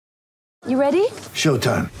You ready?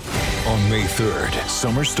 Showtime. On May 3rd,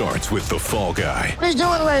 summer starts with The Fall Guy. Let's do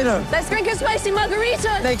it later. Let's drink a spicy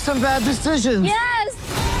margarita. Make some bad decisions.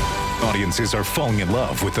 Yes! Audiences are falling in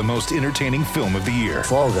love with the most entertaining film of the year.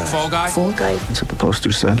 Fall Guy. Fall Guy? Fall guy. That's what the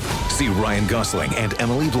poster said. See Ryan Gosling and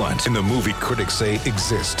Emily Blunt in the movie critics say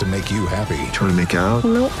exists to make you happy. Trying to make it out?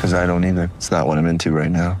 Nope. Because I don't either. It's not what I'm into right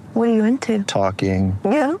now. What are you into? Talking.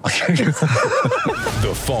 Yeah.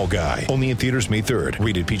 The Fall Guy. Only in theaters May 3rd.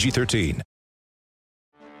 Rated PG-13.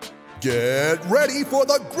 Get ready for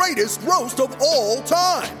the greatest roast of all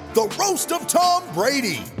time. The Roast of Tom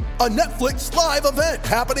Brady. A Netflix live event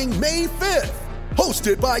happening May 5th.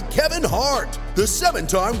 Hosted by Kevin Hart. The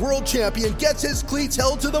 7-time world champion gets his cleats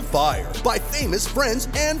held to the fire by famous friends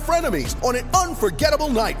and frenemies on an unforgettable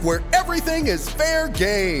night where everything is fair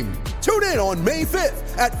game. Tune in on May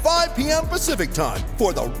 5th at 5 p.m. Pacific time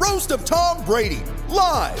for the Roast of Tom Brady.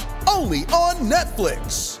 Live only on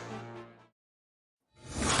Netflix.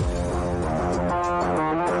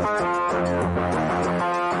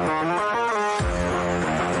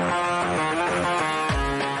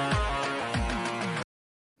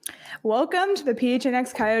 Welcome to the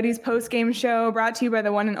PHNX Coyotes post-game show, brought to you by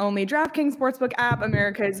the one and only DraftKings Sportsbook app,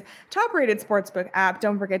 America's top-rated sportsbook app.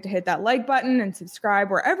 Don't forget to hit that like button and subscribe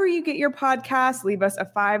wherever you get your podcasts. Leave us a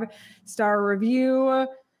 5-star review.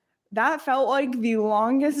 That felt like the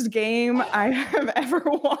longest game I have ever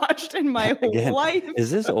watched in my life. Is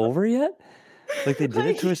this over yet? Like they did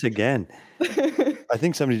it to us again. I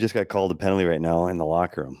think somebody just got called a penalty right now in the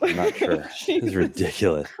locker room. I'm not sure. It's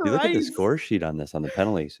ridiculous. You look at the score sheet on this, on the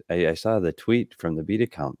penalties. I saw the tweet from the beat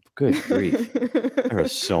account. Good grief. There are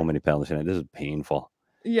so many penalties tonight. This is painful.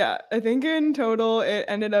 Yeah, I think in total it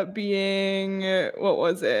ended up being, what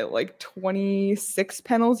was it, like 26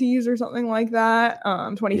 penalties or something like that.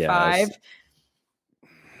 25.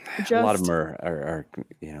 A lot of them are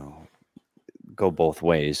go both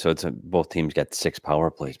ways. So both teams get 6 power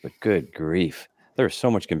plays, but good grief. There's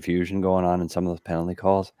so much confusion going on in some of those penalty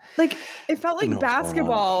calls. Like it felt like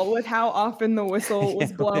basketball with how often the whistle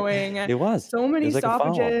was blowing. It was. So many like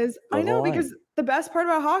stoppages. I know, because the best part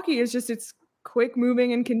about hockey is just it's quick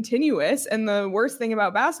moving and continuous. And the worst thing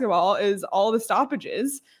about basketball is all the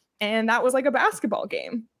stoppages. And that was like a basketball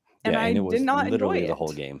game. And I did not enjoy it. The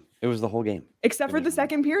whole game. It was the whole game. Except for the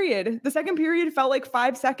second period. The second period felt like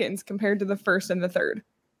 5 seconds compared to the first and the third.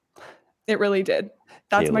 It really did.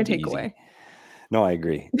 That's my takeaway. Easy. No, I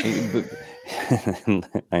agree.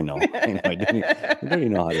 I know. I don't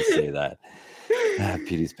even know how to say that.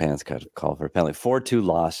 Petey's pants got called for a penalty. 4-2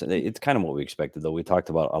 loss. It's kind of what we expected, though. We talked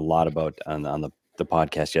about a lot about on the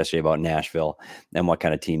podcast yesterday about Nashville and what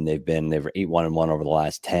kind of team they've been. They've 8-1-1 over the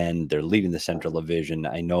last 10. They're leading the Central Division.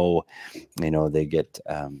 I know they get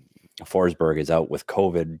Forsberg is out with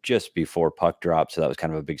COVID just before puck drop, so that was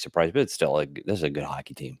kind of a big surprise. But it's still this is a good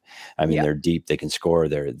hockey team. I mean, they're deep. They can score.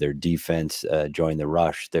 Their defense joined the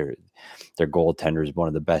rush. Their goaltender is one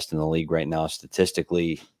of the best in the league right now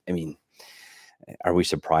statistically. I mean, are we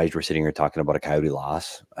surprised we're sitting here talking about a Coyote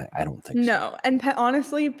loss? I don't think so. No. And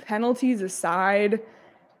honestly, penalties aside,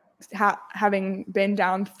 having been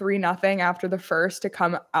down 3-0 after the first to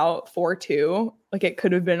come out 4-2, like it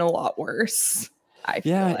could have been a lot worse. I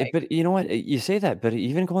feel like. But you know what? You say that, but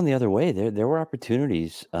even going the other way, there were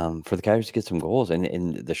opportunities for the Coyotes to get some goals.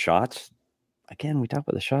 And the shots, again, we talk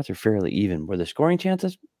about the shots are fairly even. Were the scoring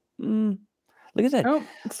chances? Look at that. Oh,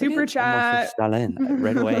 super chat.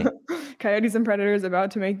 Right away. Coyotes and Predators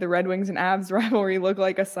about to make the Red Wings and Avs rivalry look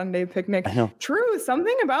like a Sunday picnic. I know. True.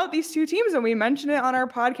 Something about these two teams, and we mentioned it on our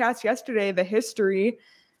podcast yesterday, the history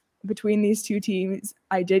between these two teams.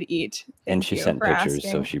 I did eat. And she sent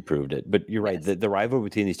pictures, so she proved it. But you're right. The rivalry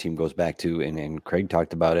between these teams goes back to, and Craig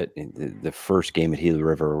talked about it, the first game at Gila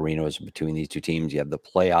River Arena was between these two teams. You have the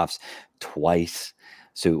playoffs twice.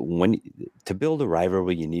 So to build a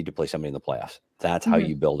rivalry, you need to play somebody in the playoffs. That's how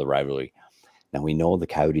you build a rivalry. Now, we know the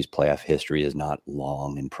Coyotes' playoff history is not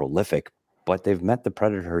long and prolific, but they've met the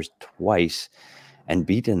Predators twice and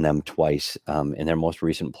beaten them twice in their most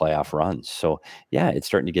recent playoff runs. So, yeah, it's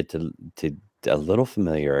starting to get to a little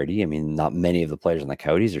familiarity. I mean, not many of the players on the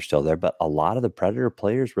Coyotes are still there, but a lot of the Predator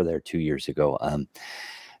players were there 2 years ago.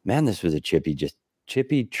 Man, this was a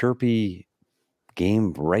chirpy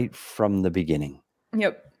game right from the beginning.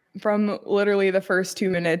 Yep. From literally the first 2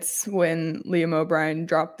 minutes when Liam O'Brien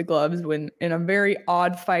dropped the gloves, when in a very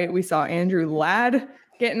odd fight, we saw Andrew Ladd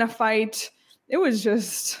get in a fight. It was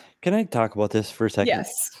just... Can I talk about this for a second?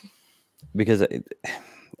 Yes. Because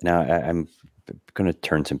now I'm going to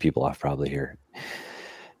turn some people off probably here.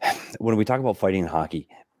 When we talk about fighting in hockey,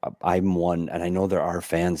 I'm one, and I know there are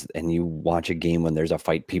fans, and you watch a game when there's a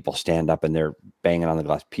fight, people stand up and they're banging on the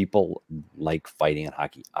glass. People like fighting in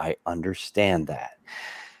hockey. I understand that.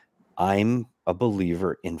 I'm a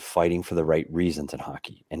believer in fighting for the right reasons in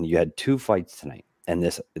hockey. And you had 2 fights tonight, and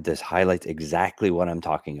this highlights exactly what I'm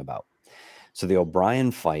talking about. So the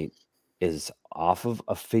O'Brien fight is off of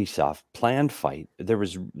a face-off planned fight.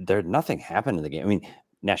 Nothing happened in the game. I mean,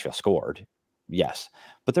 Nashville scored, yes,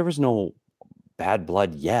 but there was no bad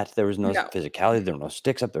blood yet. There was no physicality. There were no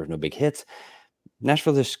sticks up. There was no big hits.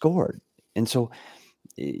 Nashville just scored. And so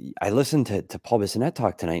I listened to Paul Bissonnette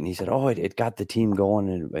talk tonight, and he said, it got the team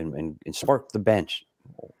going and sparked the bench.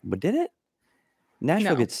 But did it?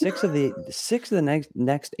 Nashville gets 6 of the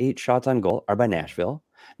next 8 shots on goal are by Nashville.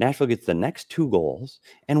 Nashville gets the next 2 goals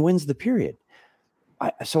and wins the period.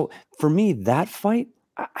 So for me, that fight,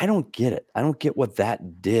 I don't get it. I don't get what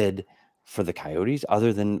that did for the Coyotes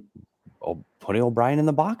other than putting O'Brien in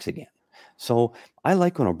the box again. So I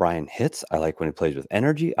like when O'Brien hits. I like when he plays with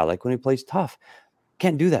energy. I like when he plays tough.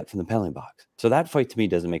 Can't do that from the penalty box. So that fight to me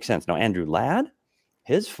doesn't make sense. Now, Andrew Ladd,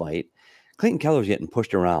 his fight, Clayton Keller's getting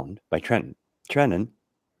pushed around by Trenton.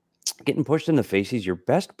 Getting pushed in the face. He's your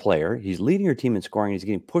best player. He's leading your team in scoring. He's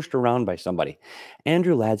getting pushed around by somebody.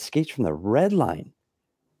 Andrew Ladd skates from the red line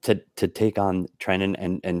to take on Trenton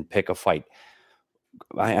and pick a fight.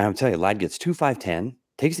 I'm telling you, Ladd gets 2-5-10,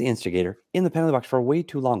 takes the instigator in the penalty box for way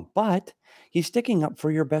too long, but he's sticking up for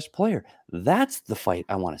your best player. That's the fight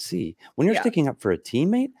I want to see. When you're sticking up for a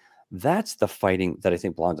teammate, that's the fighting that I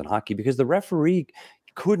think belongs in hockey, because the referee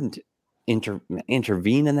couldn't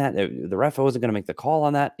intervene in that. The ref wasn't going to make the call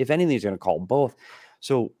on that. If anything, he's going to call both.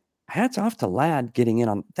 So hats off to Ladd getting in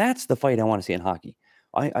on. That's the fight I want to see in hockey.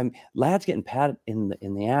 Ladd's getting patted in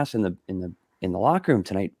the ass in the locker room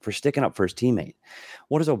tonight for sticking up for his teammate.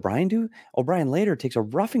 What does O'Brien do? O'Brien later takes a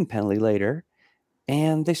roughing penalty later,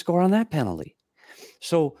 and they score on that penalty.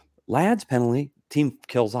 So Ladd's penalty, team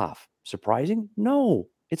kills off. Surprising? No,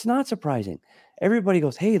 it's not surprising. Everybody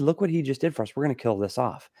goes, hey, look what he just did for us. We're going to kill this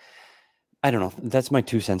off. I don't know. That's my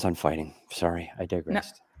 2 cents on fighting. Sorry, I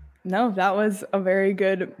digressed. No, that was a very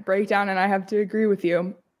good breakdown, and I have to agree with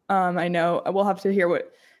you. I know we'll have to hear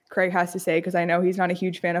what Craig has to say, because I know he's not a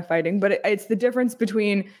huge fan of fighting, but it's the difference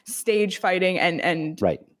between stage fighting and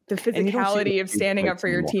the physicality of standing up for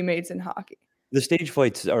your teammates in hockey. The stage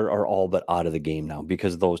fights are all but out of the game now,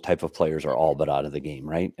 because those type of players are all but out of the game,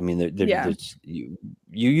 right? I mean, you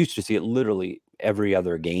used to see it literally every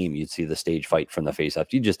other game. You'd see the stage fight from the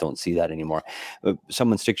face-off. You just don't see that anymore.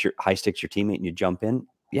 Someone high sticks your teammate and you jump in.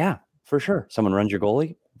 Yeah, for sure. Someone runs your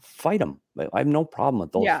goalie, fight them. I have no problem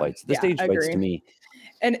with those fights. The stage fights to me.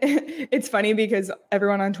 And it's funny because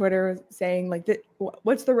everyone on Twitter was saying, like,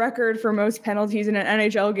 what's the record for most penalties in an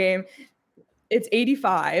NHL game? It's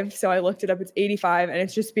 85. So I looked it up. It's 85. And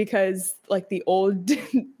it's just because, like, the old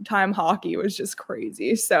time hockey was just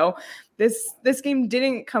crazy. So this game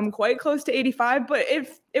didn't come quite close to 85, but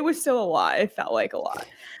it was still a lot. It felt like a lot.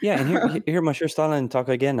 Yeah. And here Masher Stalin talk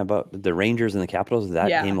again about the Rangers and the Capitals,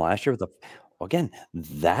 that game last year. Again,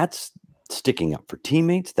 that's sticking up for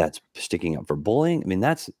teammates. That's sticking up for bullying. I mean,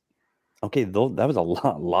 that's okay. Though that was a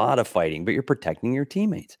lot of fighting, but you're protecting your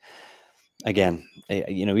teammates. Again,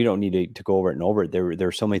 we don't need to go over it and over it. There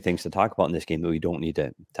are so many things to talk about in this game that we don't need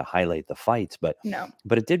to highlight the fights, but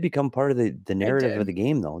it did become part of the narrative of the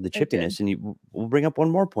game, though, the chippiness. And we'll bring up one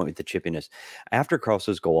more point with the chippiness. After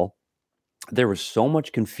Krause's goal, there was so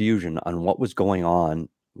much confusion on what was going on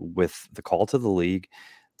with the call to the league,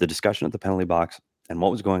 the discussion at the penalty box, and what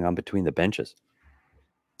was going on between the benches.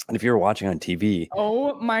 And if you were watching on TV,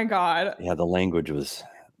 oh my God. Yeah, the language was.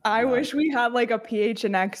 I wish we had like a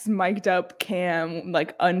PHNX mic'd up cam,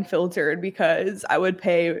 like unfiltered, because I would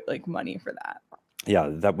pay like money for that. Yeah,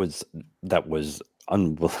 that was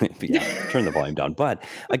unbelievable. Yeah, turn the volume down. But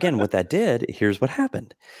again, what that did, here's what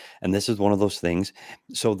happened. And this is one of those things.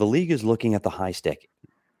 So the league is looking at the high stick.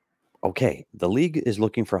 Okay, the league is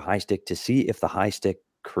looking for high stick to see if the high stick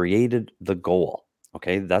created the goal.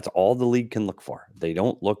 Okay, that's all the league can look for. They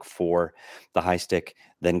don't look for the high stick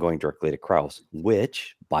then going directly to Krause,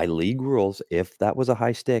 which by league rules, if that was a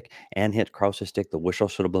high stick and hit Krause's stick, the whistle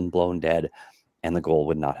should have been blown dead and the goal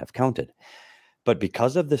would not have counted. But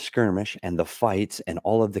because of the skirmish and the fights and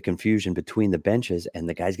all of the confusion between the benches and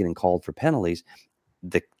the guys getting called for penalties,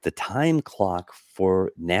 the time clock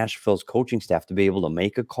for Nashville's coaching staff to be able to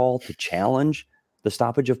make a call to challenge the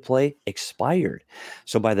stoppage of play expired.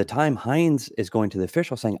 So by the time Hines is going to the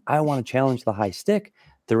official saying, I want to challenge the high stick,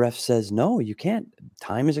 the ref says, no, you can't.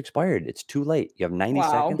 Time is expired. It's too late. You have 90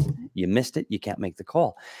 seconds. You missed it. You can't make the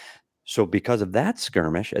call. So because of that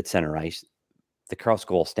skirmish at center ice, the Krause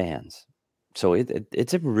goal stands. So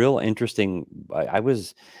it's a real interesting. I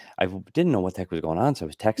didn't know what the heck was going on, so I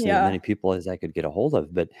was texting as many people as I could get a hold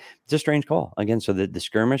of. But it's a strange call again. So the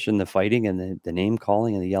skirmish and the fighting and the name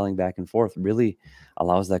calling and the yelling back and forth really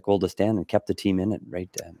allows that goal to stand and kept the team in it right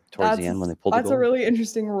towards the end when they pulled the goal. That's a really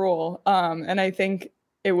interesting rule, and I think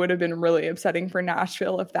it would have been really upsetting for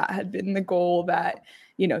Nashville if that had been the goal that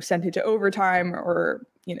sent it to overtime or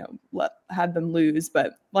had them lose.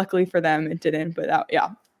 But luckily for them, it didn't. But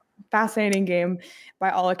fascinating game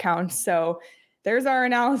by all accounts. So there's our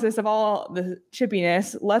analysis of all the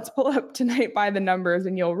chippiness. Let's pull up tonight by the numbers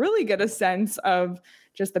and you'll really get a sense of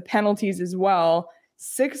just the penalties as well.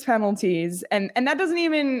 6 penalties. And that doesn't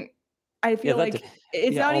even, I feel like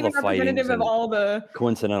it's not even representative of all the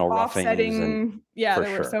coincidental offsetting.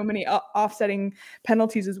 There were so many offsetting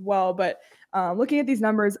penalties as well. But looking at these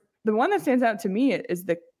numbers, the one that stands out to me is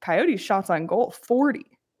the Coyotes shots on goal, 40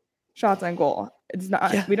 shots on goal. It's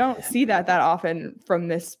not, we don't see that often from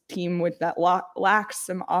this team with that lacks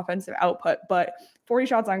some offensive output, but 40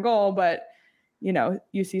 shots on goal. But,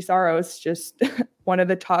 UC Saros, just one of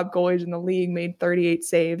the top goalies in the league, made 38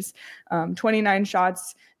 saves, 29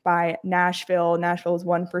 shots by Nashville. Nashville is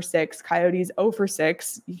 1 for 6. Coyotes 0 for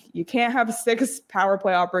 6. You can't have 6 power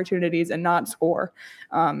play opportunities and not score.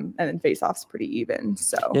 And then faceoff's pretty even.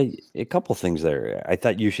 So a couple things there. I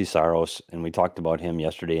thought UC Saros, and we talked about him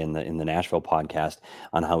yesterday in the Nashville podcast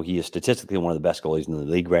on how he is statistically one of the best goalies in the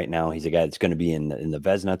league right now. He's a guy that's going to be in the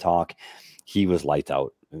Vezina talk. He was lights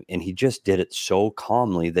out, and he just did it so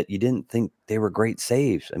calmly that you didn't think they were great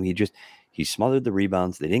saves. I mean, he smothered the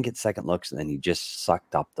rebounds. They didn't get second looks, and then he just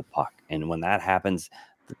sucked up the puck. And when that happens,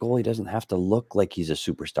 the goalie doesn't have to look like he's a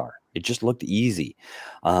superstar. It just looked easy.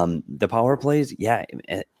 The power plays,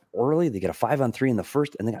 early they get a 5-on-3 in the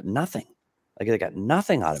first, and they got nothing. Like they got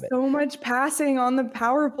nothing out of it. So much passing on the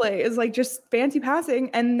power play is like just fancy passing,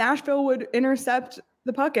 and Nashville would intercept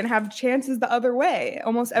the puck and have chances the other way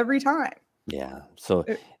almost every time. Yeah, so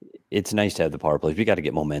it's nice to have the power plays. You got to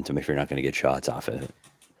get momentum if you're not going to get shots off of it.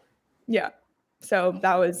 Yeah. So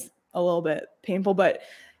that was a little bit painful. But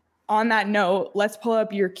on that note, let's pull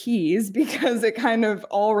up your keys because it kind of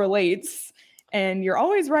all relates. And you're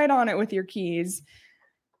always right on it with your keys.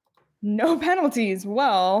 No penalties.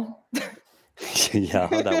 Well. Yeah,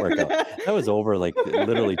 how'd that work out? That was over like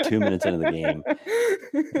literally 2 minutes into the game.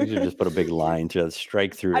 You should just put a big line to the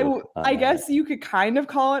strike through. I guess you could kind of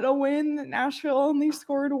call it a win that Nashville only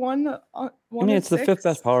scored one. I mean, it's the 5th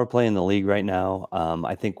best power play in the league right now.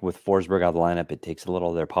 I think with Forsberg out of the lineup, it takes a little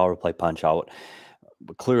of their power play punch out.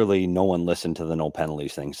 But clearly, no one listened to the no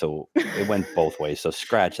penalties thing, so it went both ways. So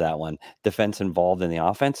scratch that one. Defense involved in the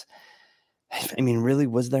offense. I mean, really,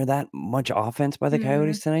 was there that much offense by the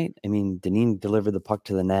Coyotes tonight? I mean, Dineen delivered the puck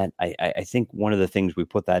to the net. I think one of the things we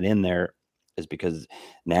put that in there is because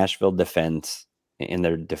Nashville defense in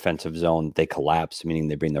their defensive zone, they collapse, meaning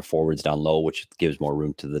they bring their forwards down low, which gives more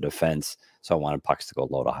room to the defense. So I wanted pucks to go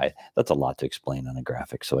low to high. That's a lot to explain on a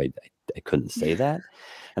graphic, so I couldn't say that.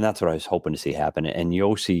 And that's what I was hoping to see happen. And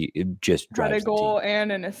Yossi just drives had a goal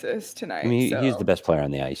and an assist tonight. I mean, he's the best player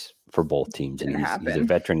on the ice for both teams. And he's a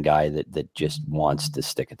veteran guy that just wants to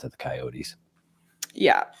stick it to the Coyotes.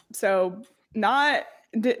 Yeah. So they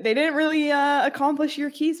didn't really accomplish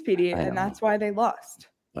your keys, PD, and that's why they lost.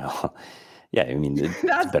 Well, yeah, I mean,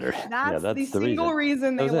 that's better. That's the single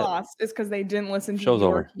reason they lost is because they didn't listen to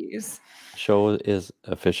your keys. Show is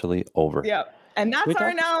officially over. Yep. And that's our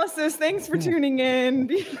analysis. Thanks for tuning in.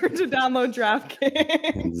 Be sure to download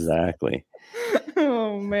DraftKings. Exactly.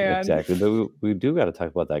 Oh, man. Exactly. But we do got to talk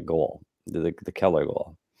about that goal, the Keller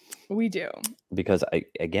goal. We do. Because,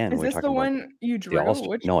 is this the one you drew?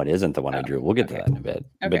 No, it isn't the one I drew. We'll get to that in a bit.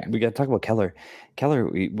 Okay. But we got to talk about Keller. Keller,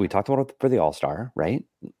 we talked about it for the All-Star, right?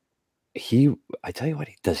 I tell you what,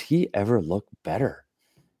 does he ever look better?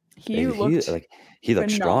 He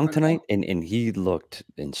looked strong tonight, and he looked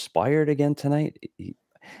inspired again tonight.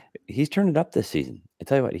 He's turned it up this season. I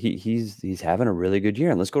tell you what, he's having a really good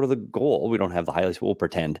year. And let's go to the goal. We don't have the highlights. We'll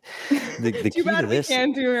pretend. The key to this, we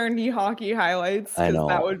can't do our knee hockey highlights. I know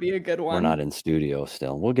that would be a good one. We're not in studio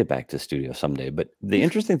still. We'll get back to studio someday. But the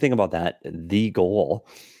interesting thing about the goal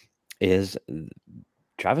is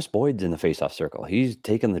Travis Boyd's in the faceoff circle. He's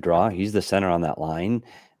taking the draw. He's the center on that line.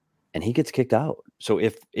 And he gets kicked out. So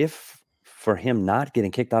if for him not getting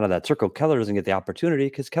kicked out of that circle, Keller doesn't get the opportunity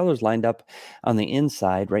because Keller's lined up on the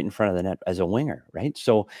inside right in front of the net as a winger, right?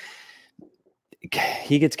 So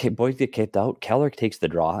Boyd gets kicked out. Keller takes the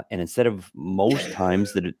draw, and instead of most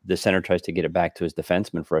times the center tries to get it back to his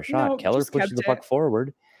defenseman for a shot, Keller pushes the puck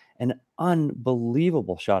forward. An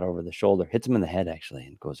unbelievable shot over the shoulder, hits him in the head actually,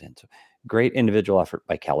 and goes in. So great individual effort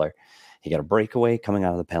by Keller. He got a breakaway coming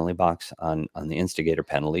out of the penalty box on the instigator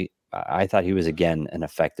penalty. I thought he was, again, an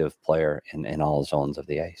effective player in all zones of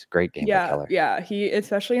the ice. Great game by Keller. Yeah. He,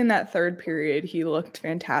 especially in that third period, he looked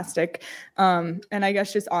fantastic. And I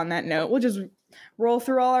guess just on that note, we'll just roll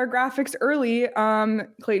through all our graphics early.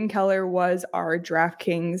 Clayton Keller was our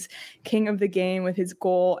DraftKings king of the game with his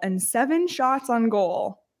goal and 7 shots on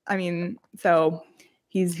goal. I mean, so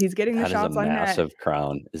he's getting the shots on net. That is a massive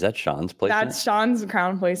crown. Is that Sean's placement? That's Sean's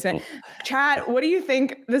crown placement. Chat, what do you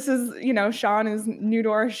think? This is, Sean is new to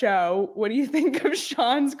our show. What do you think of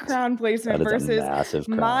Sean's crown placement versus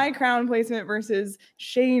my crown placement versus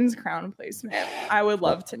Shane's crown placement? I would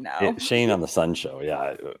love to know. Shane on the Sun Show.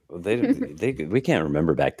 Yeah. We can't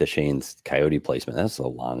remember back to Shane's Coyote placement. That's so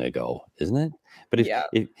long ago, isn't it? But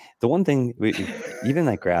if the one thing, even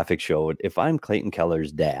that graphic showed, if I'm Clayton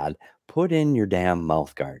Keller's dad, put in your damn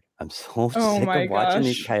mouth guard. I'm so sick of watching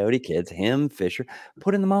these Coyote kids, him, Fisher,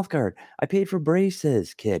 put in the mouth guard. I paid for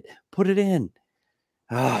braces, kid. Put it in.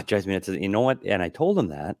 It drives me nuts. You know what? And I told him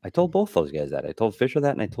that. I told both those guys that. I told Fisher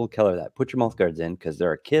that, and I told Keller that. Put your mouth guards in because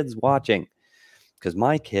there are kids watching. Because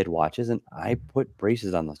my kid watches, and I put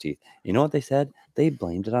braces on those teeth. You know what they said? They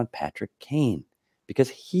blamed it on Patrick Kane because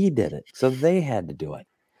he did it. So they had to do it.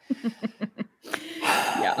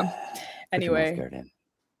 Yeah. Anyway.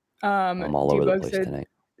 I'm all over the place tonight.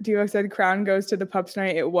 Duo said Crown goes to the pups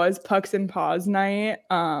night. It was Pucks and Paws night.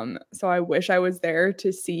 So I wish I was there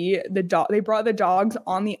to see the dog. They brought the dogs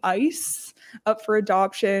on the ice up for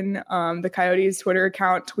adoption. The Coyotes Twitter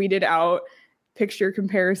account tweeted out picture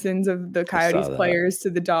comparisons of the Coyotes players to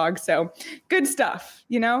the dogs. So good stuff.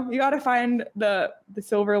 You got to find the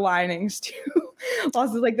silver linings to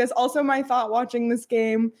losses like this. Also, my thought watching this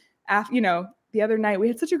game after, the other night, we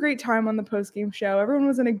had such a great time on the post-game show. Everyone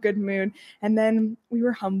was in a good mood. And then we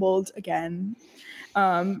were humbled again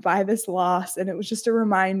by this loss. And it was just a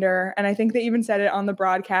reminder. And I think they even said it on the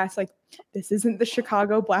broadcast, like, this isn't the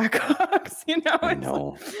Chicago Blackhawks, I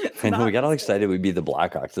know. And we got all excited we'd be the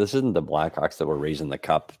Blackhawks. This isn't the Blackhawks that were raising the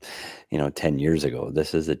cup, 10 years ago.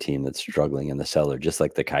 This is a team that's struggling in the cellar, just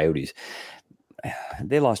like the Coyotes.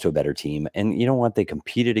 They lost to a better team. And you know what? They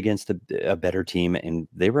competed against a better team, and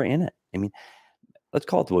they were in it. I mean, let's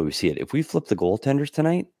call it the way we see it. If we flip the goaltenders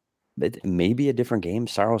tonight, it may be a different game.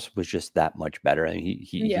 Saros was just that much better. I mean,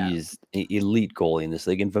 he's an elite goalie in this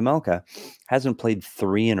league. And Vejmelka hasn't played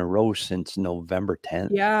 3 in a row since November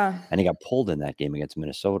 10th. Yeah. And he got pulled in that game against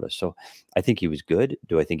Minnesota. So I think he was good.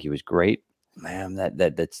 Do I think he was great? Man,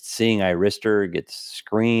 that's seeing Irister gets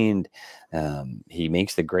screened. He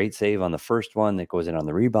makes the great save on the first one that goes in on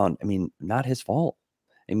the rebound. I mean, not his fault.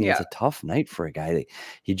 I mean, it's a tough night for a guy.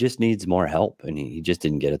 He just needs more help, and he just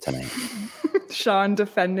didn't get it tonight. Sean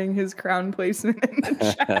defending his crown placement in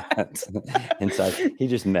the chat. Inside, he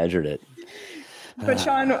just measured it. But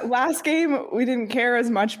Sean, last game, we didn't care as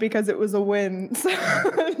much because it was a win. So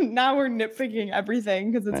now we're nitpicking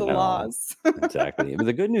everything because it's a loss. Exactly. But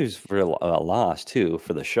the good news for a loss, too,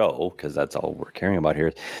 for the show, because that's all we're caring about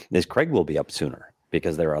here, is Craig will be up sooner.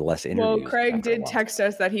 Because there are less interviews. Well, Craig did text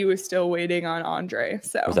us that he was still waiting on Andre.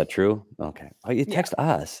 So was that true? Okay. Oh, you text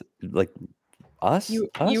us, like us? You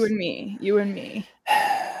and me. You and me.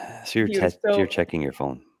 So you're checking your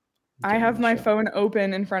phone. I have my phone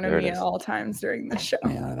open in front of me at all times during the show.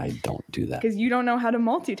 Yeah, I don't do that because you don't know how to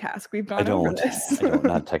multitask. We've gone over this. I don't,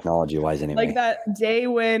 not technology wise anyway. Like that day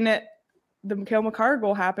when the Mikhail Makar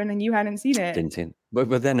goal happened and you hadn't seen it. Didn't see it.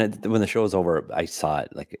 But then when the show was over, I saw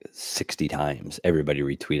it like 60 times. Everybody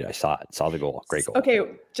retweeted. I saw it. Saw the goal. Great goal. Okay,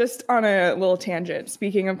 just on a little tangent.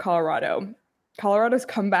 Speaking of Colorado's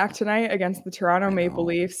come back tonight against the Toronto Maple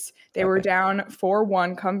Leafs. They were down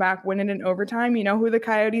 4-1, come back, win it in overtime. You know who the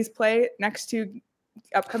Coyotes play next 2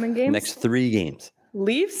 upcoming games? Next 3 games.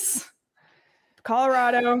 Leafs,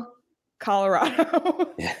 Colorado.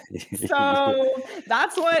 So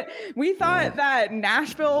that's what we thought, that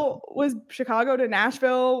Chicago to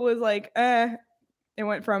Nashville was like, it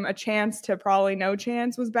went from a chance to probably no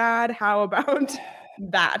chance was bad. How about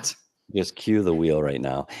that? Just cue the wheel right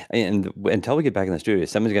now. And until we get back in the studio,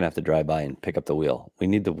 someone's going to have to drive by and pick up the wheel. We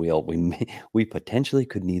need the wheel. We potentially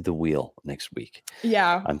could need the wheel next week.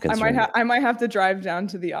 Yeah. I'm concerned. I might have to drive down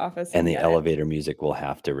to the office. And the elevator music will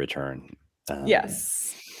have to return.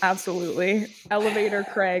 Yes. Absolutely. Elevator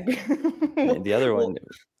Craig. The other one.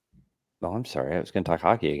 Oh, I'm sorry. I was going to talk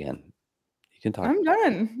hockey again. You can talk. I'm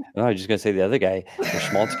done. No, I was just going to say the other guy,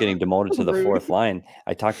 Schmaltz getting demoted to the 4th line.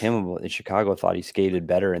 I talked to him about in Chicago, thought he skated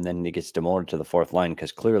better, and then he gets demoted to the 4th line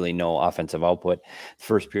because clearly no offensive output.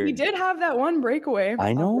 First period. He did have that one breakaway.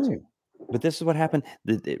 I know. But this is what happened.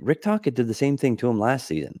 Rick Tocchet did the same thing to him last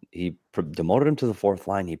season. He demoted him to the 4th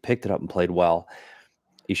line. He picked it up and played well.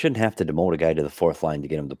 you shouldn't have to demote a guy to the fourth line to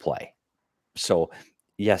get him to play. So,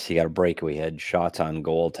 yes, he got a breakaway. He had shots on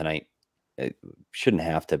goal tonight. It shouldn't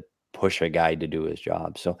have to push a guy to do his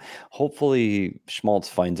job. So hopefully Schmaltz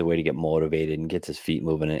finds a way to get motivated and gets his feet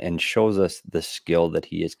moving and shows us the skill that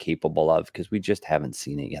he is capable of, because we just haven't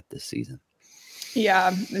seen it yet this season.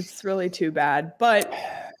 Yeah, it's really too bad. But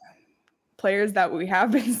players that we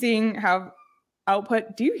have been seeing have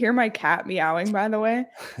output. Do you hear my cat meowing, by the way?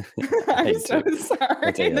 I'm so sorry.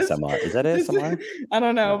 That's ASMR. Is that ASMR? I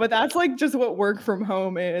don't know, but that's like just what work from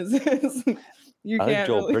home is. You I can't like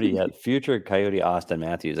Joel really... Pretty at future Coyote Austin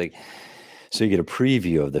Matthews. Like, so you get a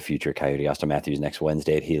preview of the future Coyote Austin Matthews next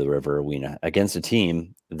Wednesday at Gila River Arena against a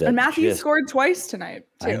team that. And Matthews scored twice tonight,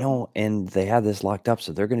 too. I know, and they have this locked up,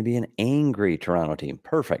 so they're going to be an angry Toronto team.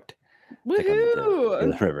 Perfect.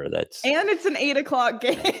 Woohoo! River. And it's an 8:00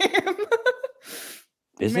 game.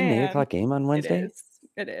 Is it an 8:00 game on Wednesday?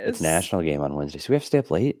 It is. It's national game on Wednesday, so we have to stay up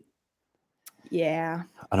late. Yeah.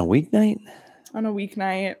 On a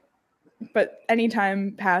weeknight. But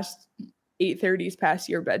anytime past 8:30 is past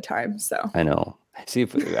your bedtime. So I know. See,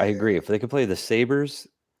 I agree. If they could play the Sabres,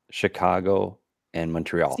 Chicago, and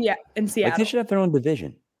Montreal, and Seattle, like they should have their own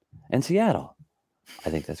division, and Seattle.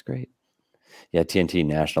 I think that's great. Yeah, TNT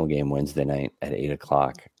national game Wednesday night at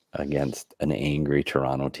 8:00 against an angry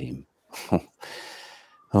Toronto team.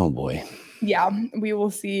 Oh boy. Yeah, we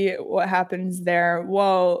will see what happens there.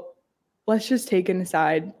 Well, let's just take an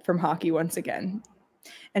aside from hockey once again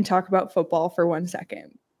and talk about football for 1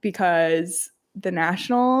 second, because the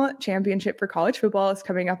national championship for college football is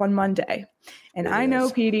coming up on Monday. And I know,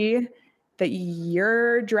 PD, that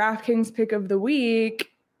your DraftKings pick of the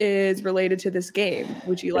week is related to this game.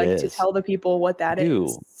 Would you like to tell the people what that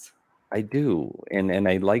is? I do. And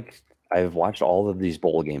I've watched all of these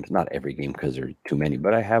bowl games, not every game because there are too many,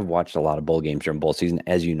 but I have watched a lot of bowl games during bowl season.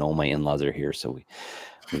 As you know, my in-laws are here, so we've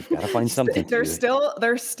got to find something. They're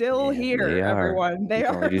still here, everyone. They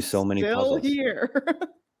are do so many still puzzles. Here.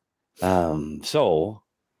 So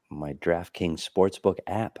my DraftKings Sportsbook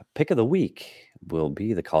app pick of the week will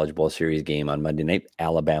be the College Bowl Series game on Monday night.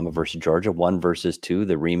 Alabama versus Georgia, 1 versus 2,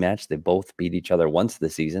 the rematch. They both beat each other once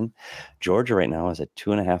this season. Georgia right now is a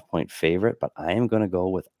 2.5-point favorite, but I am going to go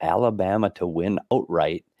with Alabama to win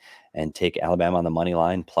outright and take Alabama on the money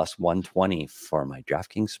line plus 120 for my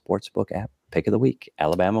DraftKings Sportsbook app pick of the week.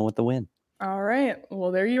 Alabama with the win. All right. Well,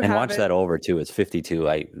 there you have it. And watch that over too. It's 52.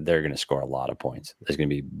 They're going to score a lot of points. There's going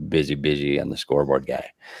to be busy on the scoreboard guy.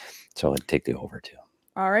 So I'd take the over too.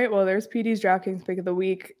 All right. Well, there's PD's DraftKings pick of the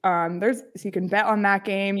week. So you can bet on that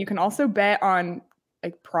game. You can also bet on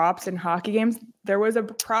like props in hockey games. There was a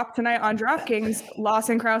prop tonight on DraftKings,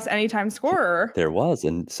 Lawson Crouse anytime scorer. There was,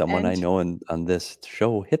 and someone I know on this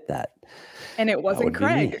show hit that. And it wasn't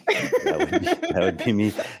Craig. That would be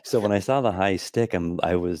me. So when I saw the high stick, I'm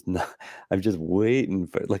just waiting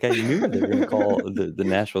for, like, I knew they were going to call the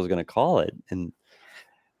Nashville's going to call it, and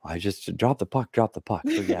I just drop the puck. So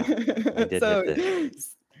yeah, I did hit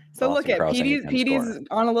this. So look at PD's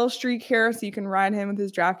on a little streak here, so you can ride him with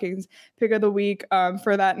his DraftKings pick of the week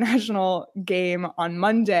for that national game on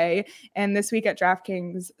Monday. And this week at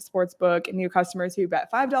DraftKings Sportsbook, new customers who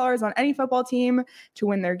bet $5 on any football team to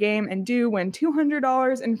win their game and do win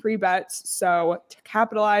 $200 in free bets. So to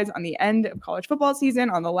capitalize on the end of college football season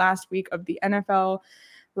on the last week of the NFL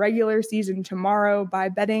regular season tomorrow by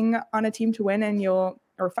betting on a team to win, and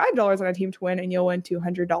or $5 on a team to win, and you'll win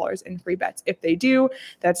 $200 in free bets. If they do,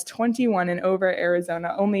 that's 21 and over.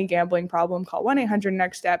 Arizona only. Gambling problem? Call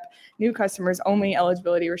 1-800-NEXT-STEP. New customers only.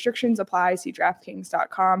 Eligibility restrictions apply. See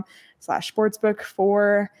DraftKings.com/sportsbook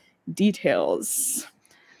for details.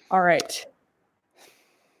 All right.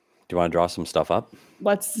 Do you want to draw some stuff up?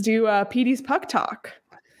 Let's do PD's Puck Talk.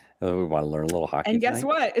 We want to learn a little hockey. And guess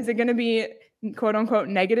what? Is it going to be quote unquote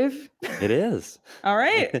negative? It is. All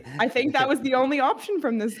right. I think that was the only option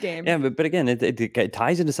from this game. Yeah, but again, it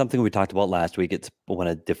ties into something we talked about last week. It's when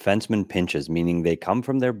a defenseman pinches, meaning they come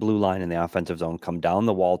from their blue line in the offensive zone, come down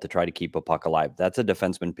the wall to try to keep a puck alive. That's a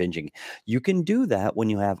defenseman pinching. You can do that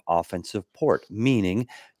when you have offensive port, meaning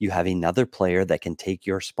you have another player that can take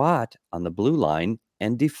your spot on the blue line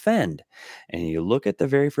and defend. And you look at the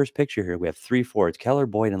very first picture here, we have 3 forwards, Keller,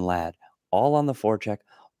 Boyd, and Ladd, all on the forecheck,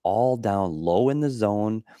 all down low in the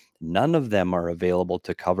zone. None of them are available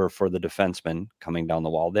to cover for the defenseman coming down the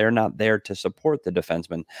wall. They're not there to support the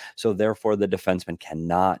defenseman. So therefore, the defenseman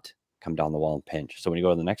cannot come down the wall and pinch. So when you go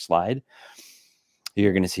to the next slide,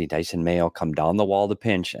 you're going to see Dyson Mayo come down the wall to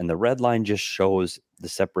pinch. And the red line just shows the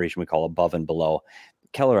separation we call above and below.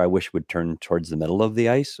 Keller, I wish, would turn towards the middle of the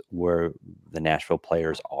ice where the Nashville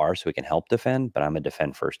players are so he can help defend, but I'm a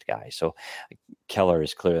defend first guy. So Keller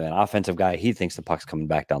is clearly an offensive guy. He thinks the puck's coming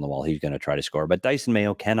back down the wall. He's going to try to score. But Dyson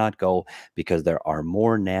Mayo cannot go because there are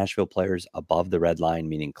more Nashville players above the red line,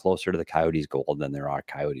 meaning closer to the Coyotes' goal than there are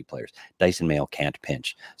Coyote players. Dyson Mayo can't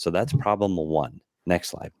pinch. So that's problem 1. Next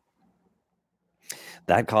slide.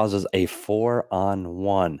 That causes a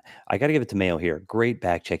 4-on-1. I got to give it to Mayo here. Great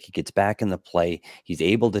back check. He gets back in the play. He's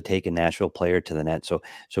able to take a Nashville player to the net. So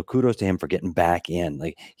kudos to him for getting back in.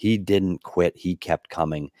 Like, he didn't quit. He kept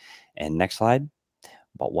coming. And next slide.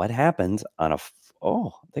 But what happens on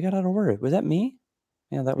they got out of order. Was that me?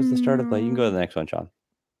 Yeah, that was the start of play. You can go to the next one, Sean.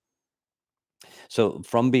 So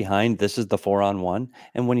from behind, this is the 4-on-1.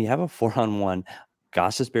 And when you have a 4-on-1,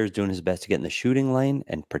 Gostisbehere is doing his best to get in the shooting lane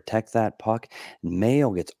and protect that puck.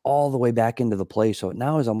 Mayo gets all the way back into the play. So it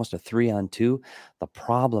now is almost a 3-on-2. The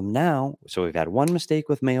problem now, so we've had 1 mistake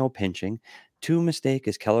with Mayo pinching. 2 mistake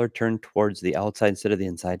as Keller turned towards the outside instead of the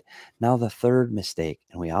inside. Now the 3rd mistake.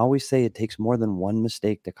 And we always say it takes more than 1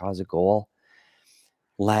 mistake to cause a goal.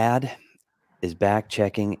 Ladd is back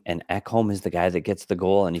checking, and Ekholm is the guy that gets the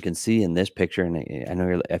goal. And you can see in this picture, and I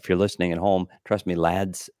know if you're listening at home, trust me,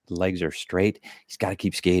 Ladd's legs are straight. He's got to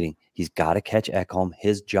keep skating. He's got to catch Ekholm.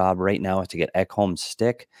 His job right now is to get Ekholm's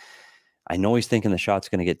stick. I know he's thinking the shot's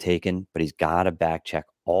going to get taken, but he's got to back check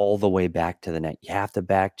all the way back to the net. You have to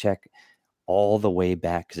back check all the way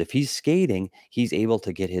back, because if he's skating, he's able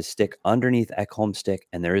to get his stick underneath Ekholm's stick,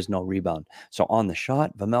 and there is no rebound. So on the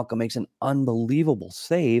shot, Vejmelka makes an unbelievable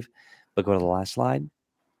save. But go to the last slide.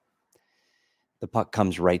 The puck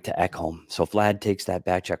comes right to Ekholm. So if Ladd takes that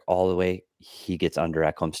back check all the way, he gets under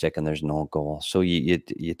Ekholm's stick and there's no goal. So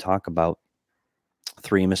you talk about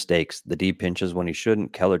 3 mistakes. The D pinches when he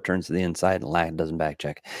shouldn't. Keller turns to the inside and Ladd doesn't back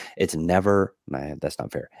check. It's never, that's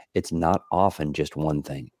not fair. It's not often just one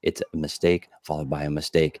thing. It's a mistake followed by a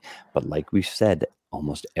mistake. But like we've said,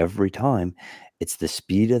 almost every time, it's the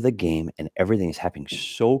speed of the game and everything is happening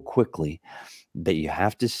so quickly that you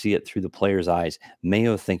have to see it through the player's eyes.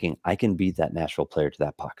 Mayo thinking, I can beat that Nashville player to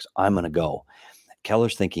that puck, so I'm going to go.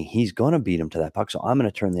 Keller's thinking he's going to beat him to that puck, so I'm going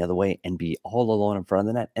to turn the other way and be all alone in front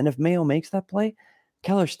of the net. And if Mayo makes that play,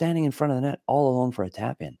 Keller's standing in front of the net all alone for a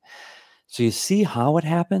tap in. So you see how it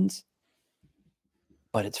happens,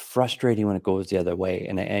 but it's frustrating when it goes the other way.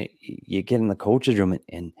 And you get in the coach's room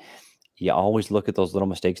and you always look at those little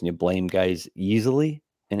mistakes and you blame guys easily.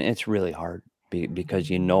 And it's really hard because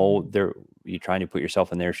you're trying to put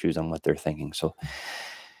yourself in their shoes on what they're thinking. So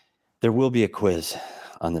there will be a quiz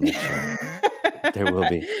on the next show. There will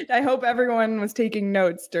be. I hope everyone was taking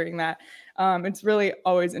notes during that. It's really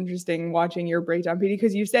always interesting watching your breakdown, Petey,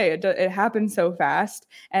 because you say it happens so fast.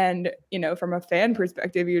 And, from a fan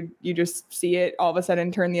perspective, you just see it all of a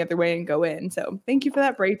sudden turn the other way and go in. So thank you for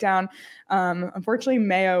that breakdown. Unfortunately,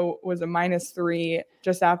 Mayo was a -3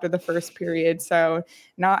 just after the first period. So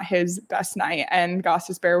not his best night. And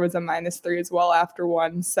Gostisbehere was a -3 as well after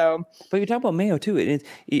 1. So, but you talk about Mayo too.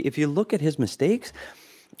 If you look at his mistakes,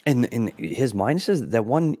 and his minuses, that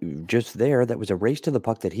one just there, that was a race to the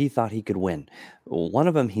puck that he thought he could win. One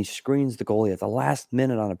of them, he screens the goalie at the last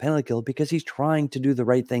minute on a penalty kill because he's trying to do the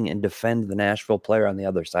right thing and defend the Nashville player on the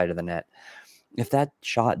other side of the net. If that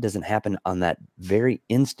shot doesn't happen on that very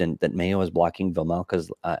instant that Mayo is blocking Vejmelka's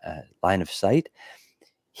line of sight,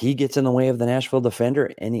 he gets in the way of the Nashville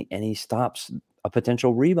defender and he stops a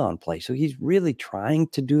potential rebound play. So he's really trying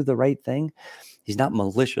to do the right thing. He's not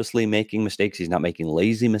maliciously making mistakes. He's not making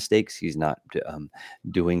lazy mistakes. He's not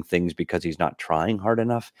doing things because he's not trying hard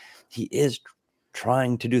enough. He is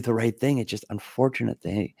trying to do the right thing. It's just unfortunate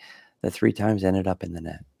that 3 times ended up in the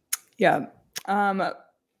net. Yeah.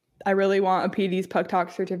 I really want a PD's Puck Talk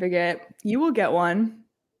certificate. You will get one.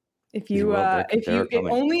 If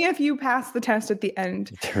if you pass the test at the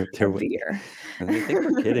end of the year. I think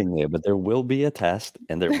we're kidding you, but there will be a test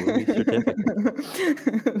and there will be a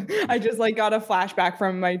certificate. I just got a flashback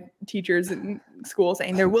from my teachers in school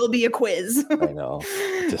saying there will be a quiz. I know.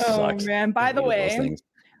 It just sucks. Man. By the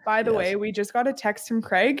way, we just got a text from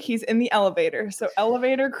Craig. He's in the elevator. So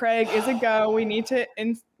elevator Craig is a go. We need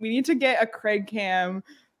to get a Craig cam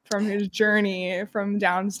from his journey from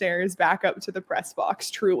downstairs back up to the press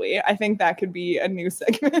box. Truly, I think that could be a new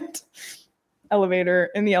segment.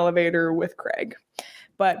 In the elevator with Craig.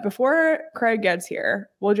 But before Craig gets here,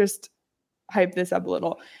 we'll just hype this up a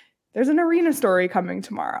little. There's an arena story coming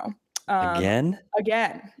tomorrow. Again.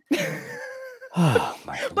 Oh,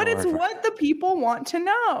 but it's what the people want to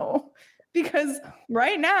know, because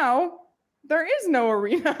right now there is no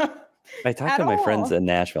arena. I talked to my friends in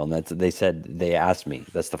Nashville, and they asked me,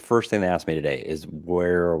 that's the first thing they asked me today, is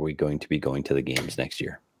where are we going to be going to the games next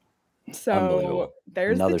year? So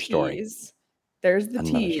there's another the story. tease. There's the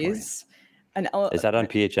tease. Is that on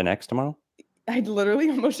PHNX tomorrow? I literally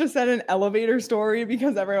almost just said an elevator story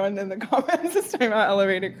because everyone in the comments is talking about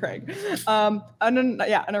elevated Craig.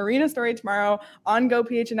 An arena story tomorrow on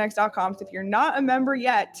gophnx.com. So if you're not a member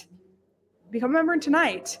yet, become a member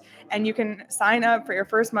tonight, and you can sign up for your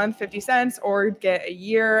first month, 50 cents, or get a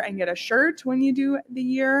year and get a shirt when you do the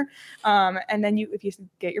year. And then if you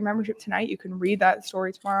get your membership tonight, you can read that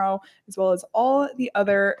story tomorrow, as well as all the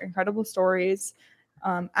other incredible stories.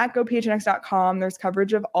 At gophnx.com, there's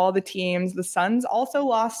coverage of all the teams. The Suns also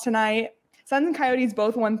lost tonight. Suns and Coyotes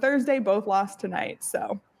both won Thursday, both lost tonight.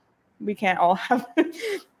 So we can't all have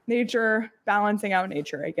nature balancing out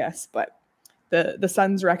nature, I guess. But the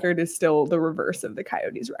Suns record is still the reverse of the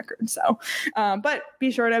Coyotes record. So, but be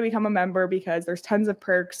sure to become a member because there's tons of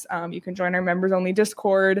perks. You can join our members only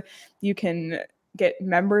Discord. You can get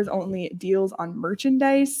members only deals on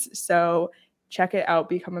merchandise. So check it out.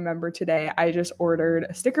 Become a member today. I just ordered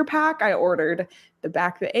a sticker pack. I ordered the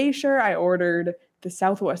Back the A shirt. I ordered the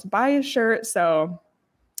Southwest Bias shirt. So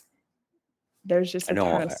there's just a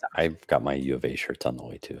ton of stuff. I've got my U of A shirts on the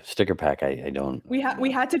way too. Sticker pack, I don't. We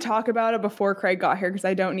had to talk about it before Craig got here because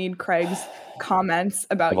I don't need Craig's comments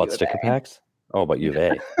about sticker packs. Oh, about U of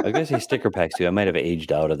A. I was gonna say sticker packs too. I might have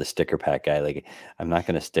aged out of the sticker pack guy. Like I'm not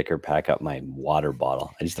gonna sticker pack up my water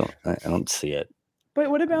bottle. I just don't. I don't see it.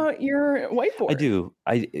 But what about your whiteboard? I do.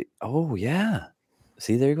 Oh yeah.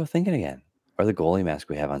 See, there you go thinking again. Or the goalie mask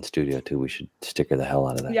we have on studio too. We should sticker the hell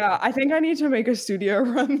out of that. Yeah, I think I need to make a studio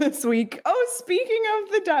run this week. Oh, speaking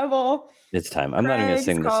of the devil. It's time. I'm not even gonna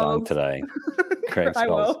sing the song today. Craig I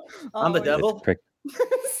will. I'm the devil.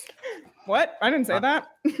 What? I didn't say that.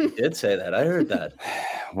 You did say that. I heard that.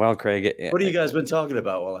 Well, Craig. What have you guys been talking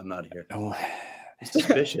about while I'm not here? It's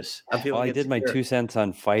suspicious. I did my 2 cents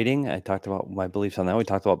on fighting. I talked about my beliefs on that. We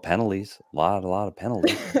talked about penalties. A lot of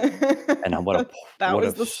penalties. And that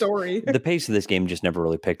was the story. The pace of this game just never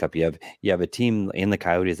really picked up. You have a team in the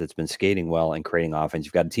Coyotes that's been skating well and creating offense.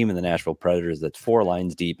 You've got a team in the Nashville Predators that's 4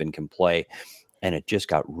 lines deep and can play. And it just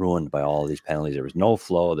got ruined by all of these penalties. There was no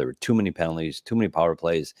flow. There were too many penalties, too many power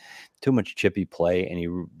plays, too much chippy play.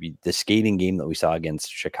 And the skating game that we saw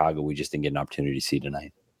against Chicago, we just didn't get an opportunity to see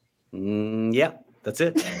tonight. Yeah. That's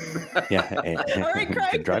it. Yeah. All right,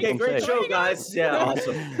 Craig. Great show, guys. Yeah,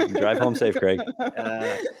 awesome. Drive home safe, Craig.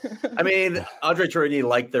 I mean, Andre Tourigny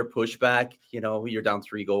liked their pushback. You know, you're down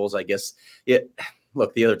 3 goals. I guess.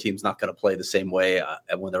 Look, the other team's not going to play the same way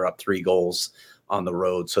when they're up 3 goals on the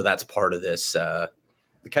road. So that's part of this. The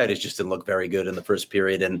Coyotes just didn't look very good in the first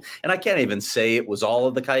period, and I can't even say it was all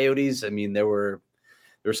of the Coyotes. I mean, there were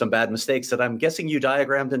some bad mistakes that I'm guessing you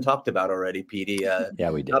diagrammed and talked about already, Petey.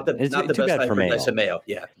 Yeah, we did. Not the too best bad for Mayo.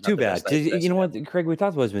 Yeah, too bad. You know what, Craig? We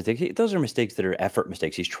talked about his mistakes. Those are mistakes that are effort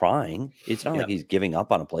mistakes. He's trying. It's not like he's giving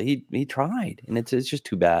up on a play. He tried, and it's just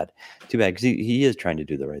too bad. Too bad because he is trying to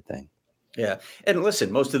do the right thing. Yeah, and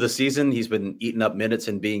listen, most of the season he's been eating up minutes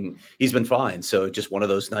and he's been fine. So just one of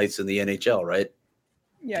those nights in the NHL, right?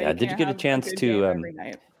 Yeah. Did you get a chance to?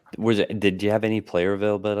 Did you have any player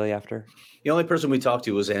availability after? The only person we talked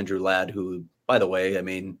to was Andrew Ladd, who, by the way, I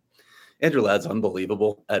mean, Andrew Ladd's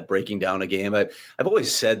unbelievable at breaking down a game. I've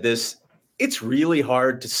always said this. It's really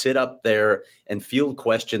hard to sit up there and field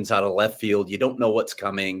questions out of left field. You don't know what's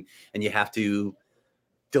coming, and you have to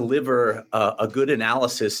deliver a good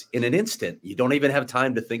analysis in an instant. You don't even have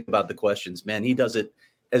time to think about the questions. Man, he does it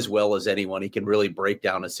as well as anyone. He can really break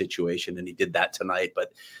down a situation, and he did that tonight.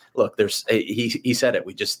 But look, he said it.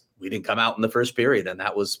 We didn't come out in the first period, and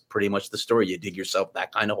that was pretty much the story. You dig yourself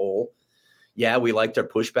that kind of hole. Yeah, we liked our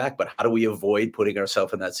pushback, but how do we avoid putting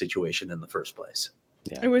ourselves in that situation in the first place?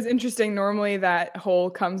 Yeah. It was interesting. Normally that hole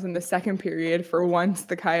comes in the second period. For once,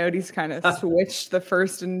 the Coyotes kind of switched the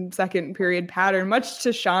first and second period pattern, much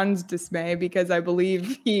to Sean's dismay, because I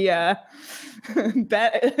believe he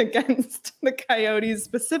bet against the Coyotes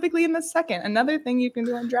specifically in the second. Another thing you can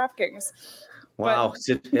do on DraftKings. Wow.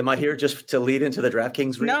 Am I here just to lead into the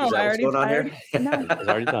DraftKings read? No, Is that what's going on here? No. It's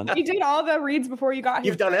already done. You did all the reads before you got here.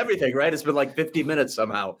 You've done everything, right? It's been like 50 minutes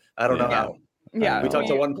somehow. I don't know how. Yeah. We talked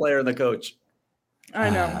to one player and the coach. I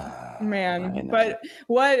know, man. But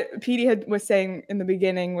what Petey was saying in the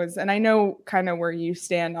beginning was, and I know kind of where you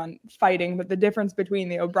stand on fighting, but the difference between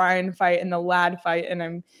the O'Brien fight and the Ladd fight, and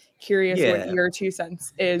I'm curious what your 2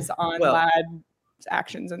 cents is on Ladd's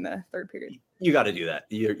actions in the third period. You got to do that.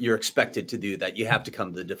 You're expected to do that. You have to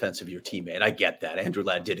come to the defense of your teammate. I get that. Andrew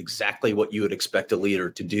Ladd did exactly what you would expect a leader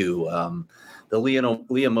to do. The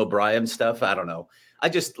Liam O'Brien stuff, I don't know. I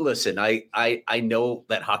just listen. I know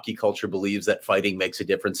that hockey culture believes that fighting makes a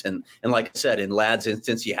difference, and like I said, in Ladd's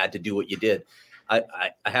instance, you had to do what you did. I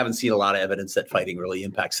haven't seen a lot of evidence that fighting really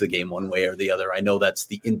impacts the game one way or the other. I know that's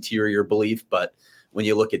the interior belief, but when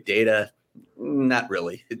you look at data, Not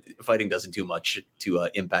really. Fighting doesn't do much to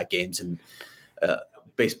impact games, and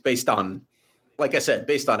based on, like I said,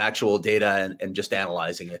 based on actual data and just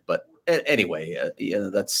analyzing it. But anyway,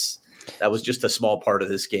 that was just a small part of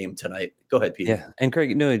this game tonight. Go ahead, Peter. Yeah, and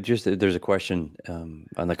Craig, no, just there's a question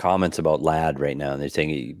on the comments about Ladd right now, and they're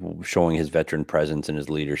saying showing his veteran presence and his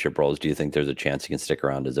leadership roles. Do you think there's a chance he can stick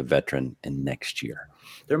around as a veteran in next year?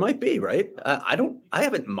 There might be, right? I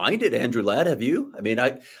haven't minded Andrew Ladd. Have you? I mean,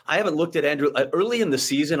 I haven't looked at Andrew early in the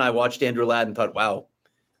season. I watched Andrew Ladd and thought, wow,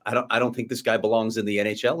 I don't think this guy belongs in the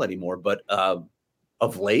NHL anymore. But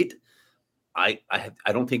of late, I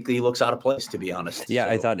don't think he looks out of place, to be honest. Yeah,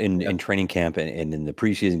 so, I thought in training camp and in the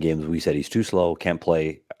preseason games, we said he's too slow, can't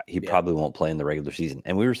play. He probably won't play in the regular season.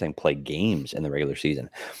 And we were saying play games in the regular season.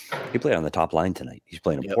 He played on the top line tonight. He's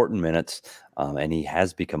playing important minutes, and he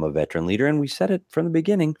has become a veteran leader. And we said it from the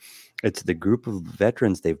beginning. It's the group of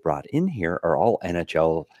veterans they've brought in here are all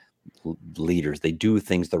NHL leaders. They do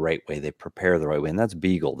things the right way. They prepare the right way. And that's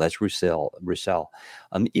Beagle. That's Roussel.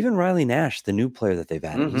 Even Riley Nash, the new player that they've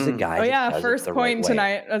added. He's a guy. Oh, yeah. First point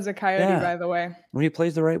tonight as a Coyote, by the way. When he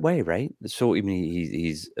plays the right way, right? So, I mean,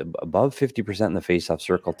 he's above 50% in the faceoff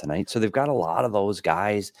circle tonight. So they've got a lot of those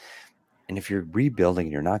guys. And if you're rebuilding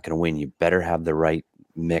and you're not going to win, you better have the right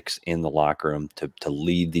mix in the locker room to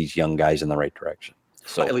lead these young guys in the right direction.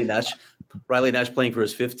 So Riley Nash playing for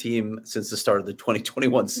his fifth team since the start of the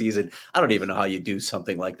 2021 season. I don't even know how you do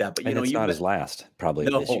something like that. But it's not his last, probably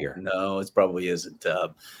this year. No, it probably isn't.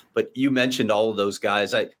 But you mentioned all of those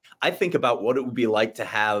guys. I think about what it would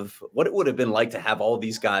have been like to have all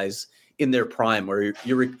these guys in their prime, where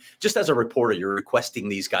you're just as a reporter, you're requesting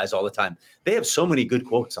these guys all the time. They have so many good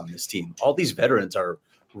quotes on this team. All these veterans are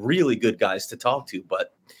really good guys to talk to,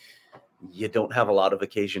 but you don't have a lot of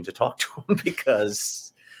occasion to talk to them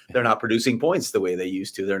because they're not producing points the way they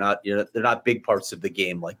used to. They're not big parts of the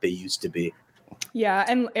game like they used to be. Yeah,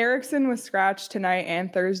 and Eriksson was scratched tonight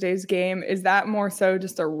and Thursday's game. Is that more so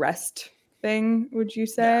just a rest thing, would you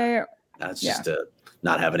say? Yeah. That's just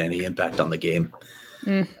not having any impact on the game.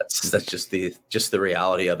 That's just the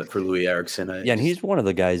reality of it for Louis Eriksson. And he's one of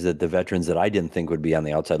the guys that the veterans that I didn't think would be on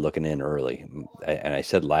the outside looking in early. And I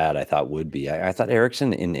said Ladd I thought would be. I thought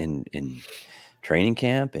Eriksson in training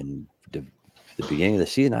camp and the beginning of the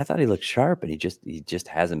season, I thought he looked sharp, and he just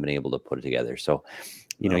hasn't been able to put it together. So,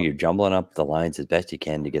 you're jumbling up the lines as best you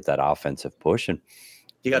can to get that offensive push, and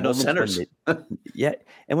you got no centers.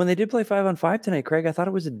 And when they did play 5-on-5 tonight, Craig, I thought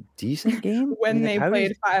it was a decent game. When they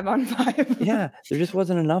played 5-on-5. Yeah, there just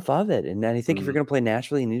wasn't enough of it. And I think if you're going to play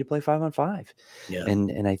Nashville, you need to play 5-on-5. Yeah.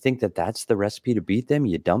 And I think that's the recipe to beat them.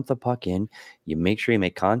 You dump the puck in, you make sure you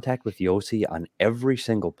make contact with Josi on every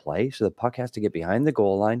single play. So the puck has to get behind the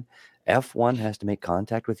goal line. F1 has to make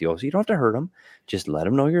contact with Josi. You don't have to hurt him. Just let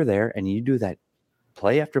him know you're there. And you do that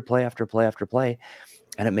play after play after play after play.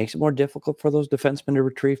 And it makes it more difficult for those defensemen to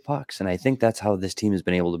retrieve pucks. And I think that's how this team has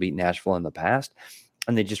been able to beat Nashville in the past.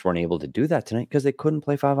 And they just weren't able to do that tonight because they couldn't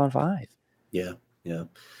play 5-on-5. Yeah.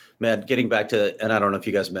 Man, getting back to, and I don't know if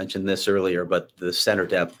you guys mentioned this earlier, but the center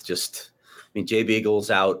depth Jay Beagle's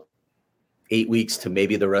out 8 weeks to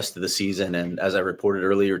maybe the rest of the season. And as I reported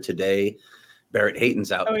earlier today, Barrett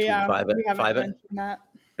Hayton's out.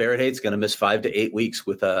 Barrett Hayton's going to miss 5 to 8 weeks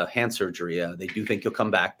with a hand surgery. They do think he'll come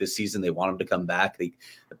back this season. They want him to come back. The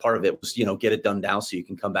part of it was, get it done now so you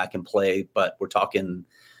can come back and play. But we're talking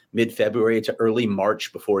mid-February to early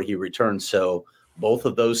March before he returns. So both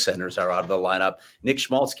of those centers are out of the lineup. Nick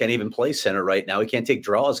Schmaltz can't even play center right now. He can't take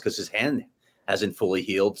draws because his hand hasn't fully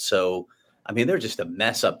healed. So, they're just a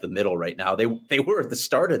mess up the middle right now. They were at the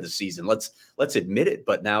start of the season. Let's admit it.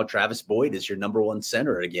 But now Travis Boyd is your number one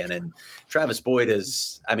center again. And Travis Boyd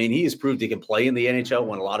he has proved he can play in the NHL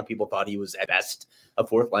when a lot of people thought he was at best a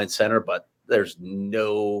fourth line center. But there's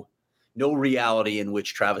no reality in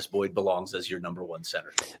which Travis Boyd belongs as your number one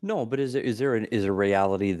center. No, but is there a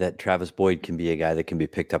reality that Travis Boyd can be a guy that can be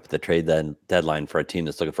picked up at the trade deadline for a team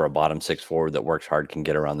that's looking for a bottom six forward that works hard, can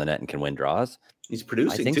get around the net, and can win draws? He's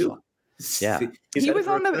producing too. So. Yeah, he was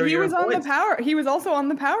on the power. He was also on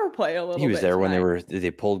the power play a little bit. He was there when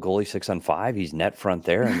they pulled goalie 6-on-5. He's net front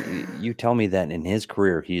there. And you tell me that in his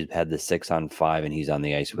career, he's had the 6-on-5 and he's on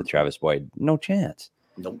the ice with Travis Boyd. No chance.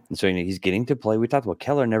 Nope. And so he's getting to play. We talked about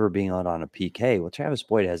Keller never being out on a PK. Well, Travis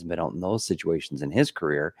Boyd hasn't been out in those situations in his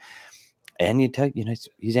career. And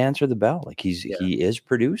he's answered the bell. Like he is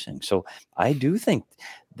producing. So I do think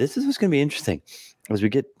this is what's going to be interesting as we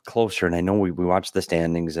get closer. And I know we watch the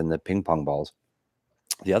standings and the ping pong balls.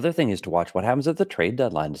 The other thing is to watch what happens at the trade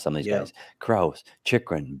deadline to some of these guys. Krause,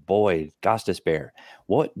 Chychrun, Boyd, Gostisbehere.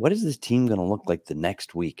 What is this team going to look like the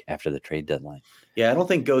next week after the trade deadline? Yeah, I don't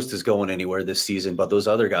think Ghost is going anywhere this season, but those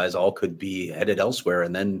other guys all could be headed elsewhere.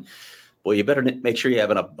 And then, well, you better make sure you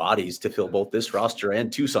have enough bodies to fill both this roster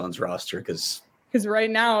and Tucson's roster because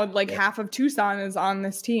right now, half of Tucson is on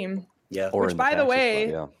this team. Yeah. Which, by the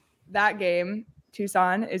way, that game,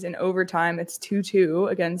 Tucson is in overtime. It's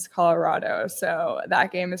 2-2 against Colorado. So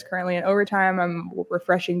that game is currently in overtime. I'm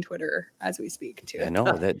refreshing Twitter as we speak, too. I know.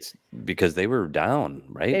 That's because they were down,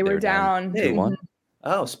 right? They were down. 2-1.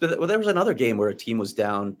 Oh, well, there was another game where a team was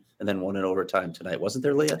down and then won in overtime tonight, wasn't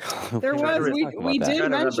there, Leah? There was. We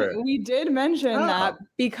did mention that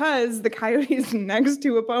because the Coyotes' next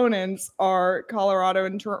two opponents are Colorado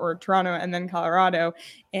and Toronto, and then Colorado,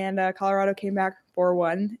 and Colorado came back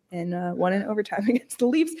 4-1 and won in overtime against the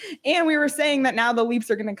Leafs. And we were saying that now the Leafs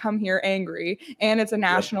are going to come here angry, and it's a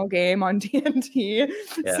national game on TNT.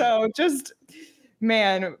 Yeah. So just,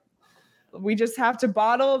 man. We just have to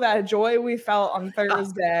bottle that joy we felt on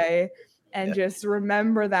Thursday and just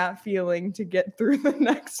remember that feeling to get through the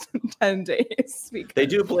next 10 days. They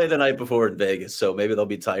do play the night before in Vegas, so maybe they'll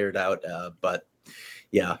be tired out. But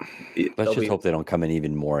yeah. Let's just hope they don't come in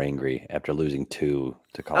even more angry after losing 2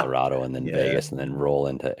 to Colorado and then Vegas and then roll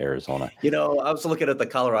into Arizona. I was looking at the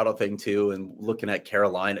Colorado thing too and looking at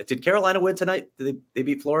Carolina. Did Carolina win tonight? Did they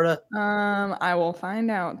beat Florida? I will find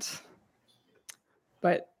out.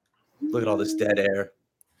 But look at all this dead air.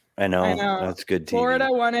 I know. That's good TV. Florida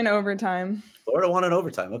won in overtime.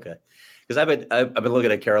 Okay. Because I've been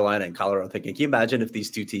looking at Carolina and Colorado thinking, can you imagine if these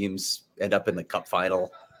two teams end up in the Cup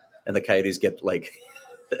final and the Coyotes get like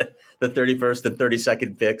the 31st and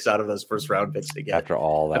 32nd picks out of those first round picks to get after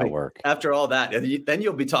all that work. After all that, and then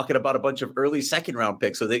you'll be talking about a bunch of early second round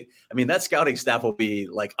picks. So that scouting staff will be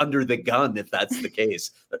like under the gun if that's the case.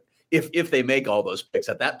 If they make all those picks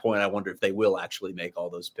at that point, I wonder if they will actually make all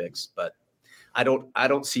those picks. But I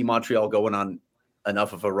don't see Montreal going on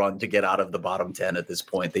enough of a run to get out of the bottom 10 at this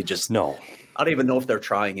point. They just no. I don't even know if they're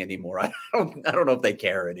trying anymore. I don't know if they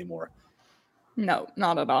care anymore. No,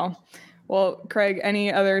 not at all. Well, Craig,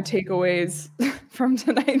 any other takeaways from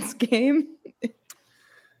tonight's game?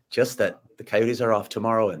 Just that the Coyotes are off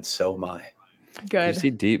tomorrow, and so am I. Good. Did you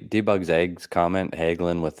see Debug's Eggs comment,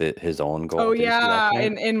 Hagelin with his own goal? Oh, yeah,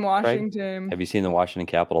 in Washington. Right? Have you seen the Washington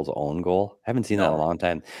Capitals' own goal? Haven't seen that in a long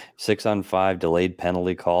time. 6-on-5 delayed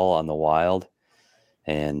penalty call on the Wild,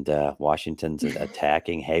 and Washington's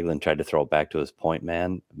attacking. Hagelin tried to throw it back to his point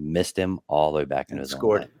man, missed him all the way back into his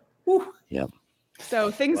scored. Own net. Yep.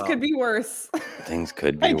 So things could be worse. Things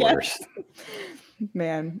could be worse.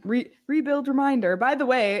 Man, rebuild reminder. By the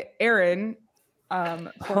way, Erin,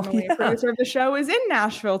 formerly producer of the show, is in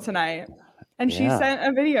Nashville tonight. And she sent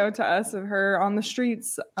a video to us of her on the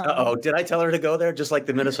streets. Did I tell her to go there just like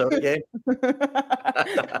the Minnesota game?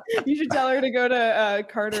 You should tell her to go to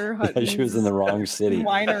Carter Hutton's she was in the wrong city.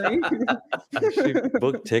 Winery. She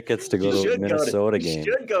booked tickets to go to the Minnesota game.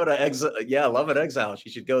 She should go to Exile. Yeah, Love and Exile.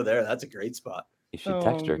 She should go there. That's a great spot. You should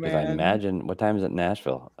text her because I imagine, what time is it in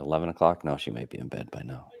Nashville? 11 o'clock? No, she might be in bed by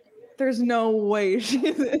now. There's no way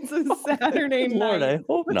it's a Saturday night. Lord, I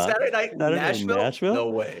hope not. Saturday night in Nashville? No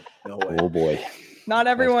way. Oh, boy. Not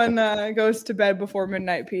everyone goes to bed before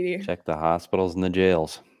midnight, PD. Check the hospitals and the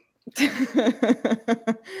jails.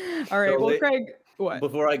 All right. Well, Craig, what?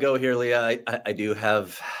 Before I go here, Leah, I do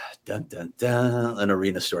have an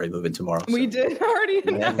arena story moving tomorrow. We did already.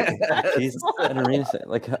 An arena,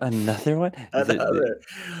 like another one.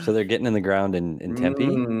 So they're getting in the ground in Tempe.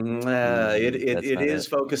 It is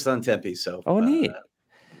focused on Tempe. So neat.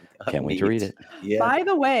 Can't wait to read it. Yeah. By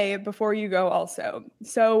the way, before you go, also,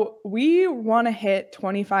 so we want to hit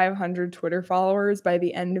 2,500 Twitter followers by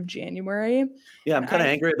the end of January. Yeah, I'm kind of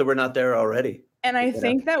angry that we're not there already. And I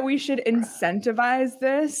think that we should incentivize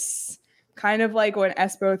this. Kind of like when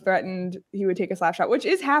Espo threatened he would take a slap shot, which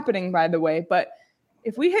is happening, by the way. But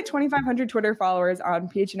if we hit 2,500 Twitter followers on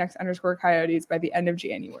PHNX_Coyotes by the end of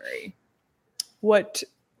January, what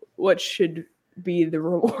should be the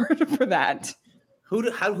reward for that? Who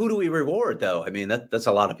do we reward though? I mean, that's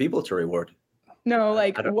a lot of people to reward. No,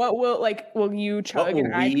 like will you chug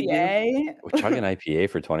an IPA? Chug an IPA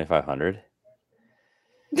for 2,500?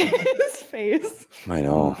 His face. I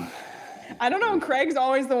know. I don't know. Craig's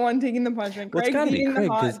always the one taking the punishment. Craig's eating the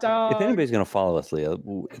hot dog. If anybody's going to follow us, Leah,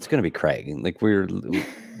 it's going to be Craig. Like we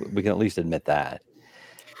can at least admit that.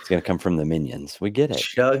 It's going to come from the minions. We get it.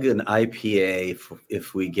 Chug an IPA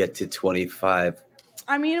if we get to 25.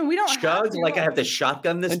 I mean, we don't chug like I have to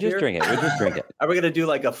shotgun this beer. Just drink it. We just drink it. Are we going to do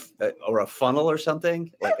like a funnel or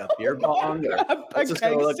something? Like a beer bong? A What's this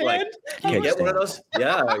gonna look like? Can you get one of those?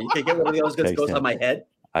 Yeah, you can get one of those that goes on my head.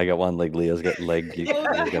 I got one like Leah's got leg. Yeah,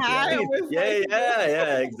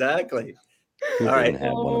 exactly. All right.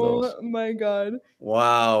 Have one of those. Oh my God.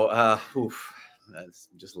 Wow. That's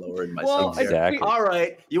just lowering myself. Well, exactly. All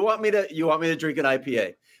right. You want me to drink an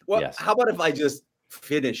IPA? Well, yes. How about if I just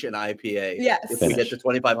finish an IPA? Yes. If we get to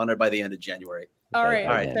 2,500 by the end of January. All right.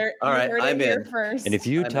 All right. I'm in. First. And if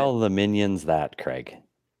you tell the minions that, Craig,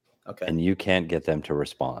 okay, and you can't get them to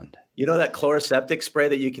respond. You know that chloroseptic spray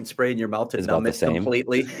that you can spray in your mouth to numb it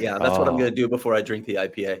completely? Yeah, that's what I'm going to do before I drink the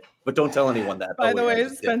IPA. But don't tell anyone that. By the way,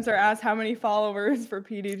 Spencer asked how many followers for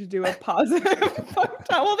PD to do a positive.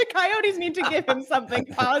 Well, the Coyotes need to give him something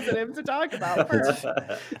positive to talk about first.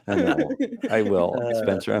 I will.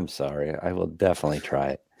 Spencer, I'm sorry. I will definitely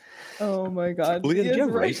try it. Oh my God. Leah, did you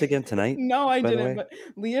have rice again tonight? No, I didn't. But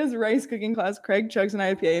Leah's rice cooking class, Craig chugs an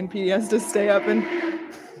IPA and PD has to stay up and...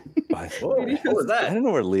 What was that? I don't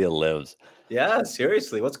know where Leah lives. Yeah,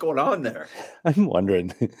 seriously. What's going on there? I'm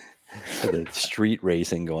wondering. The street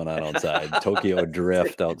racing going on outside. Tokyo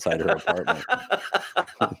Drift outside her apartment.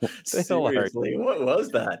 Seriously, what was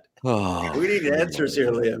that? Oh, we need answers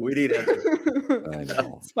here, Leah. We need answers. I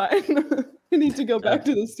know. It's fine. We need to go back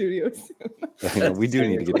to the studio soon. We do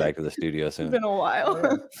need to get back to the studio soon. It's been a while.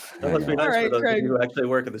 That must be nice for those of you who actually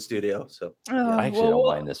work in the studio. So I actually don't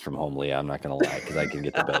mind this from home, Leah. I'm not going to lie because I can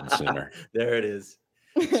get to bed sooner. There it is.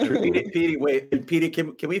 Petey, wait, Petey,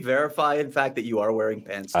 can we verify in fact that you are wearing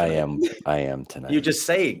pants tonight? I am tonight. You're just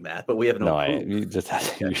saying that, but we have no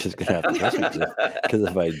proof. You're just gonna have to trust me because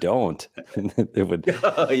if I don't, it would.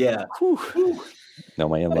 Oh yeah. No,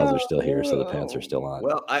 my in-laws are still here, so the pants are still on.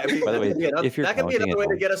 Well, I mean, by the way, if that could be another way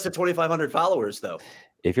to get us to 2,500 followers, though.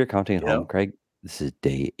 If you're counting at home, Craig, this is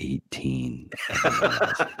day 18.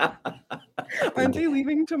 Aren't they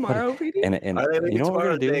leaving tomorrow, Petey? And are they leaving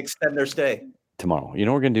tomorrow? They extend their stay tomorrow. You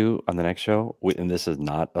know what we're going to do on the next show? And this is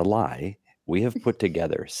not a lie. We have put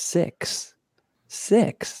together six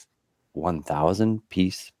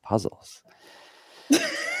 1,000-piece puzzles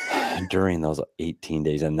during those 18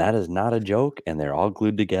 days. And that is not a joke. And they're all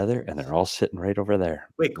glued together and they're all sitting right over there.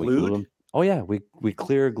 Wait, glued? Oh, yeah. We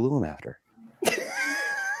clear glue them after.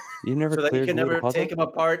 You never so that you can never take them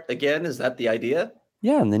apart again? Is that the idea?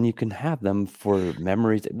 Yeah. And then you can have them for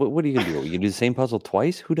memories. What are you going to do? You can do the same puzzle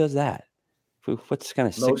twice? Who does that? What's kind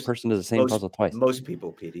of sick person does the same puzzle twice? Most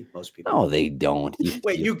people, Petey. Most people. No, they don't.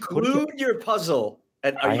 Wait, you glued your puzzle,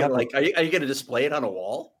 and are you going to display it on a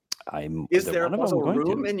wall? Is there a puzzle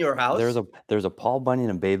room in your house? There's a Paul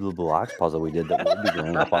Bunyan and Babe the Blue Ox puzzle we did that will be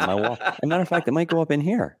going up on my wall. As a matter of fact, it might go up in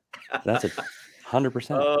here. That's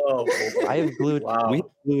 100%. Oh, I have glued. Wow. We've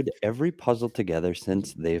glued every puzzle together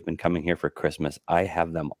since they've been coming here for Christmas. I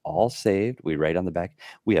have them all saved. We write on the back.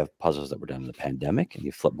 We have puzzles that were done in the pandemic, and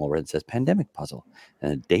you flip them over and it says pandemic puzzle,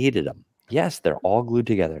 and it dated them. Yes, they're all glued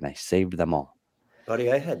together, and I saved them all.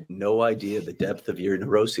 Buddy, I had no idea the depth of your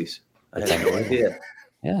neuroses. I had no idea.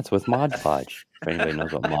 Yeah, it's with Mod Podge. If anybody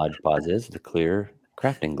knows what Mod Podge is, the clear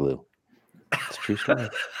crafting glue. It's a true story.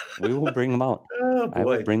 We will bring them out. Oh, boy. I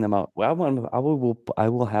will bring them out. Well, I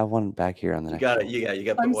will have one back here on the next. You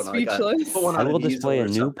got to put one on. I will display a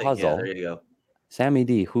new puzzle. Yeah, there you go. Sammy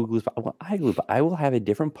D, who glues? I glue. I will have a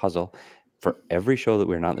different puzzle for every show that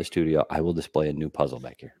we're not in the studio. I will display a new puzzle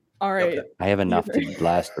back here. All right. Okay. I have enough to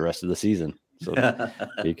last the rest of the season, so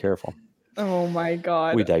be careful. Oh my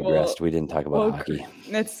God. We digressed. We didn't talk about hockey.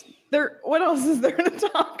 What else is there to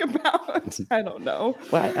talk about? I don't know.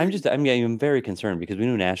 Well, I'm very concerned because we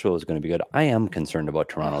knew Nashville was going to be good. I am concerned about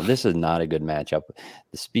Toronto. This is not a good matchup.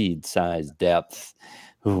 The speed, size, depth.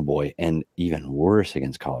 Oh boy. And even worse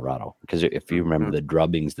against Colorado. Because if you remember the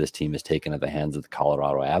drubbings this team has taken at the hands of the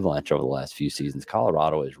Colorado Avalanche over the last few seasons,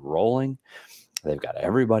 Colorado is rolling. They've got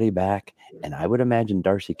everybody back. And I would imagine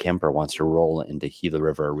Darcy Kemper wants to roll into Gila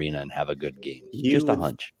River Arena and have a good game. Just a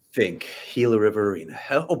hunch. Think Gila River Arena.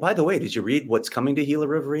 Oh, by the way, did you read what's coming to Gila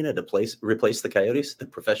River Arena to replace the Coyotes? The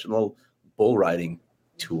professional bull riding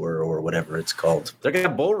tour or whatever it's called. They're going to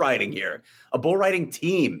have bull riding here. A bull riding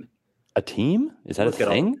team. A team? Is that a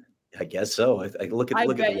thing? I guess so. Look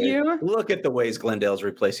at the ways Glendale's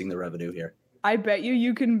replacing the revenue here. I bet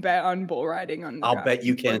you can bet on bull riding on. I'll bet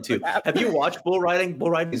you can too. Have you watched bull riding?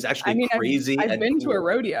 Bull riding is actually crazy. I've been to a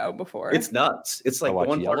rodeo before. It's nuts. It's like the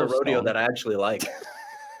one part of rodeo that I actually like.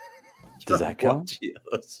 Does that count?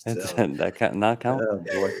 That not count? Oh,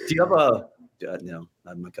 boy. Do you have a? No,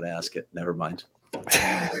 I'm not going to ask it. Never mind.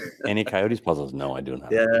 Any Coyotes puzzles? No, I do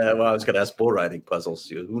not. Yeah, well, I was going to ask bull riding puzzles.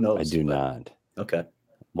 Who knows? I do not. Okay.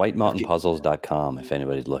 WhiteMountainPuzzles.com if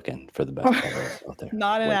anybody's looking for the best puzzles out there.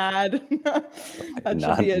 Not an ad.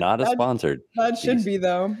 Not a sponsored. That should be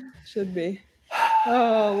though. Should be.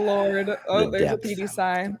 Oh, Lord. Oh, there's depth. a PD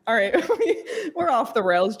sign. All right. We're off the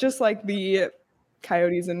rails, just like the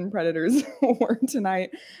Coyotes and Predators were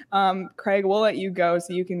tonight. Craig, we'll let you go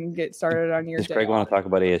so you can get started on your Does day Craig off. want to talk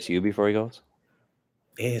about ASU before he goes?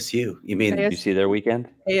 ASU. You mean Did you see their weekend?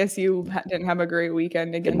 ASU didn't have a great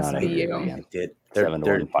weekend Did against not have a great BU. weekend. did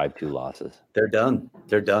 7-1, 5-2 losses. They're done.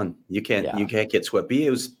 They're done. You can't get swept.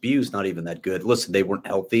 BU's not even that good. Listen, they weren't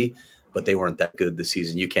healthy, but they weren't that good this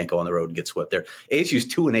season. You can't go on the road and get swept there. ASU's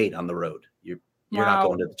 2-8 on the road. You're not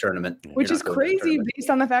going to the tournament. Which is crazy based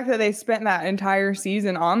on the fact that they spent that entire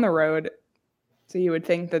season on the road. So you would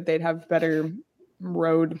think that they'd have better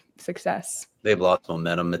road success. They've lost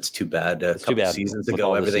momentum. It's too bad. A couple seasons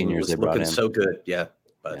ago, everything was looking so good. Yeah.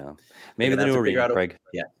 But maybe the new arena, Craig.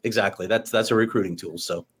 Yeah, exactly. That's a recruiting tool.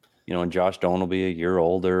 So, and Josh Doan will be a year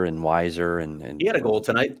older and wiser. And he had a goal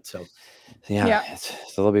tonight. So, so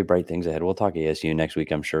there'll be bright things ahead. We'll talk ASU next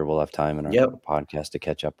week. I'm sure we'll have time in our podcast to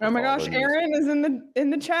catch up. Oh my gosh, Erin is in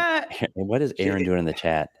the chat. What is Erin doing in the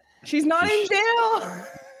chat? She's not in jail.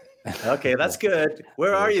 Okay, that's good.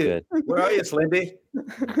 Where are you? Where are you, Slindy?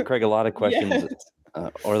 Craig, a lot of questions.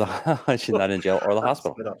 She's not in jail or the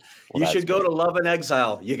hospital. Well, you should go to Love and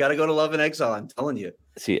Exile. You got to go to Love and Exile. I'm telling you.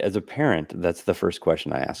 See, as a parent, that's the first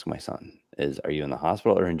question I ask my son is, are you in the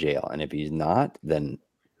hospital or in jail? And if he's not, then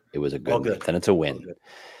it was a good. Then it's a win.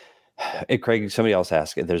 Hey, Craig, somebody else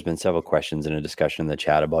asked, there's been several questions in a discussion in the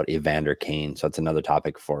chat about Evander Kane. So it's another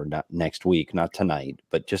topic for next week, not tonight,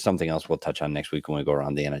 but just something else we'll touch on next week when we go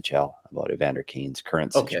around the NHL about Evander Kane's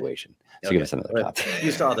current situation. So give us another topic.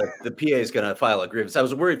 You saw that the PA is going to file a grievance. I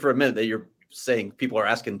was worried for a minute that you're saying people are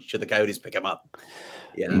asking, should the Coyotes pick him up?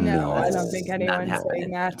 Yeah, no, I don't think anyone's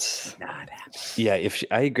saying that. Not happening. Yeah,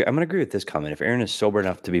 I agree. I'm going to agree with this comment. If Erin is sober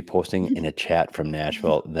enough to be posting in a chat from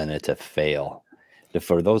Nashville, then it's a fail.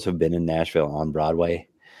 For those who've been in Nashville on Broadway,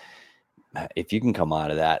 if you can come out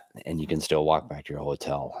of that and you can still walk back to your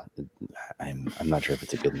hotel, I'm not sure if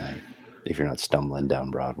it's a good night if you're not stumbling down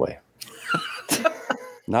Broadway.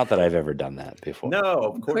 Not that I've ever done that before. No,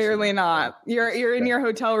 of course. Clearly not. You're in your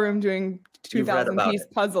hotel room doing 2,000-piece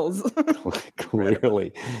puzzles.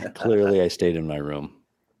 Clearly, I stayed in my room.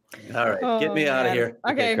 All right, get me out of here.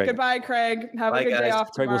 Okay, goodbye, Craig. Have a good day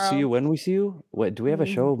off tomorrow. Craig, we'll see you when we see you. What do we have a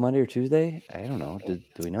show Monday or Tuesday? I don't know. Do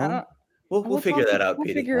we know? We'll figure that out,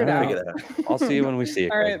 Petey. Figure it out. I'll see you when we see you.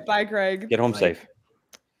 All right, bye, Craig. Get home safe.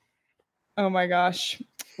 Oh my gosh.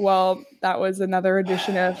 Well, that was another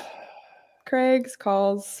edition of Craig's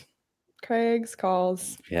Calls.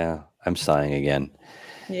 Yeah, I'm sighing again.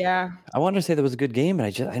 Yeah. I wanted to say that was a good game,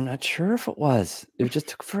 but I'm not sure if it was. It just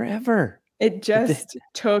took forever. It just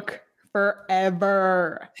took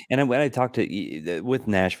forever. And when I talked with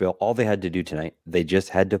Nashville, all they had to do tonight, they just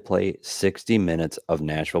had to play 60 minutes of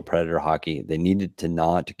Nashville Predator hockey. They needed to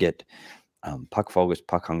not get puck focused,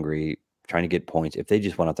 puck hungry, trying to get points. If they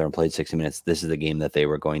just went out there and played 60 minutes, this is the game that they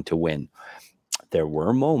were going to win. There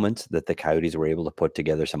were moments that the Coyotes were able to put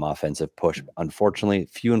together some offensive push. Unfortunately,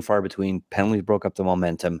 few and far between. Penalties broke up the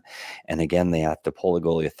momentum. And again, they had to pull a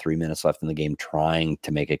goalie with 3 minutes left in the game trying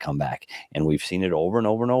to make a comeback. And we've seen it over and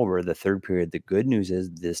over and over. The third period, the good news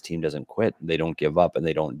is this team doesn't quit. They don't give up and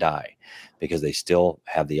they don't die because they still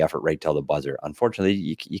have the effort right till the buzzer. Unfortunately,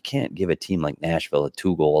 you can't give a team like Nashville a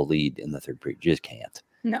 2-goal lead in the third period. You just can't.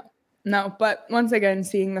 No. But once again,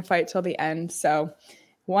 seeing the fight till the end. So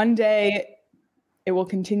one day it will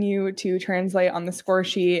continue to translate on the score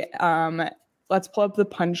sheet. Let's pull up the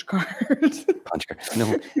punch card. Punch card.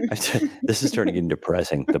 No, this is starting to get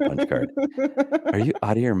depressing, the punch card. Are you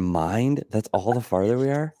out of your mind? That's all the farther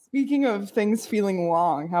we are? Speaking of things feeling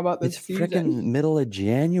long, how about this season? It's freaking middle of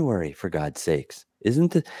January, for God's sakes.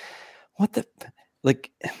 Isn't it?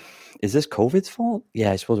 Is this COVID's fault?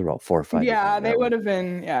 Yeah, I suppose we're about 4 or 5. Yeah, they would have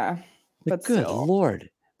been, yeah. But good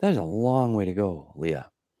Lord. That is a long way to go, Leah.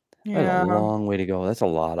 That's a long way to go. That's a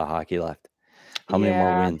lot of hockey left. How many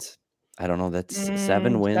more wins? I don't know. That's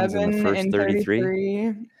 7 wins in the first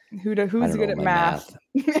 33. Who's good at math?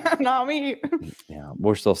 Not me. Yeah,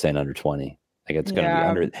 we're still saying under 20. Like it's going to be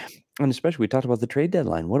under. And especially we talked about the trade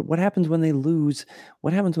deadline. What happens when they lose?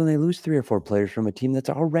 What happens when they lose 3 or 4 players from a team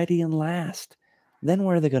that's already in last? Then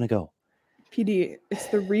where are they going to go? PD, it's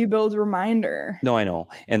the rebuild reminder. No, I know.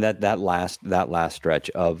 And that last stretch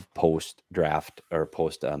of post draft or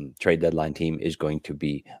post trade deadline team is going to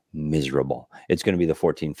be miserable. It's going to be the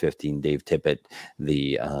 14-15 Dave Tippett,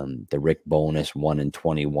 the Rick Bowness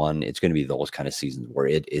 1-21. It's going to be those kind of seasons where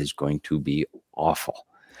it is going to be awful.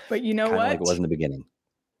 But you know Kinda what? like it was in the beginning.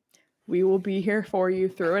 We will be here for you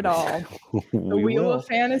through it all. The Wheel of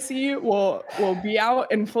Fantasy will be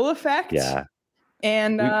out in full effect. Yeah.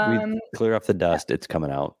 And we clear off the dust. It's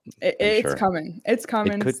coming out. It's coming. It's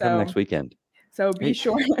coming. It could come next weekend. So be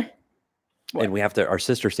sure. And we have our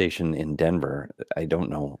sister station in Denver. I don't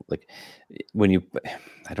know, like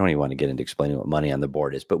I don't even want to get into explaining what money on the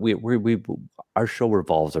board is, but our show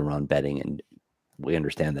revolves around betting, and we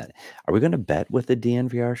understand that. Are we going to bet with the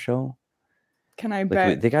DNVR show? Can I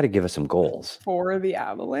bet? They got to give us some goals for the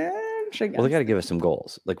Avalanche. Well, they got to give us some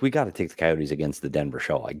goals. Like, we got to take the Coyotes against the Denver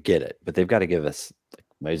show. I get it, but they've got to give us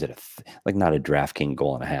not a DraftKings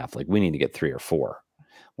goal and a half. Like, we need to get 3 or 4.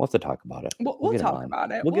 We'll have to talk about it. We'll talk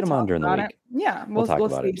about it. We'll get them on during the week. Yeah, we'll talk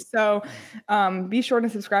about see. it. So be sure to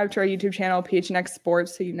subscribe to our YouTube channel, PHNX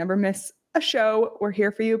Sports, so you never miss a show. We're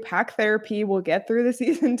here for you. Pack Therapy. We'll get through the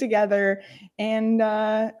season together. And,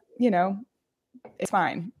 it's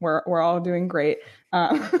fine. We're all doing great.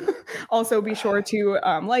 Also, be sure to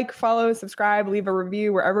like, follow, subscribe, leave a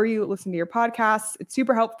review wherever you listen to your podcasts. It's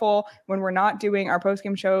super helpful when we're not doing our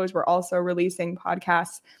postgame shows. We're also releasing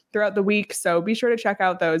podcasts throughout the week. So be sure to check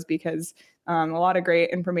out those because a lot of great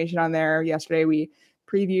information on there. Yesterday, we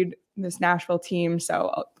previewed this Nashville team.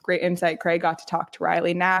 So great insight. Craig got to talk to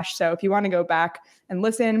Riley Nash. So if you want to go back and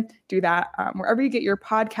listen, do that wherever you get your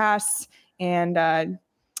podcasts. And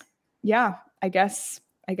I guess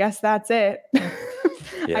that's it.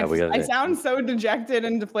 Yeah, I sound so dejected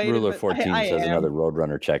and deflated. Ruler 14 says another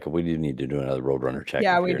Roadrunner check. We do need to do another Roadrunner check.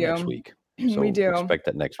 Yeah, we do next week. So we do. Expect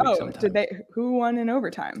that next week. Sometime. Who won in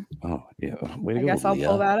overtime? Oh, yeah. I guess I'll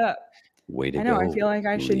pull that up. Way to go. I know. I feel like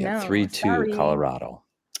I should know. 3-2 Colorado.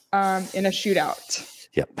 In a shootout.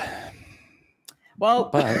 Yep.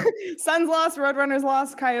 Well, Suns lost, Roadrunners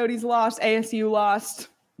lost, Coyotes lost, ASU lost.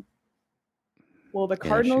 Will the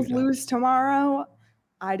Cardinals lose tomorrow?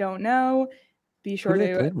 I don't know. Be sure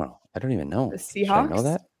to play tomorrow. I don't even know. The Seahawks. Should I know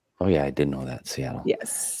that? Oh yeah, I did know that. Seattle.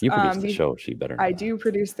 Yes. You produce the show. She better know I that. do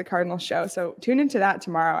produce the Cardinals show. So tune into that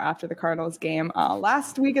tomorrow after the Cardinals game.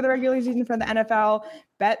 Last week of the regular season for the NFL.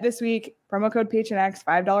 Bet this week. Promo code PHNX.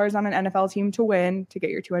 $5 on an NFL team to win to get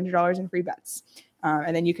your $200 in free bets.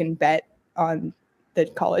 And then you can bet on the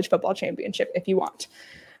college football championship if you want.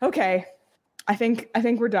 Okay. I think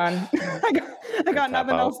we're done. I got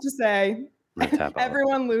nothing else to say.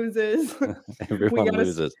 Everyone loses. Everyone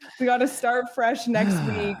loses. We got to start fresh next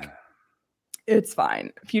week. It's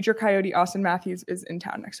fine. Future Coyote Austin Matthews is in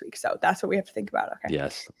town next week, so that's what we have to think about. Okay.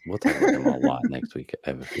 Yes, we'll talk about him a lot next week. I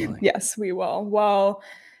have a feeling. Yes, we will. Well,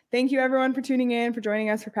 thank you everyone for tuning in, for joining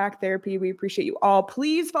us for Pack Therapy. We appreciate you all.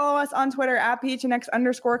 Please follow us on Twitter at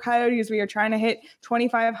PHNX_Coyotes. We are trying to hit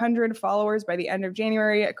 2,500 followers by the end of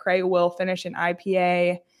January. Craig will finish an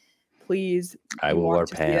IPA. Please. I will wear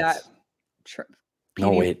pants.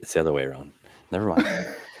 No, wait, it's the other way around. Never mind.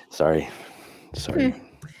 Sorry.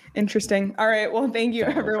 Interesting. All right. Well, thank you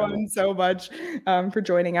everyone so much for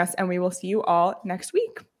joining us, and we will see you all next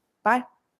week. Bye.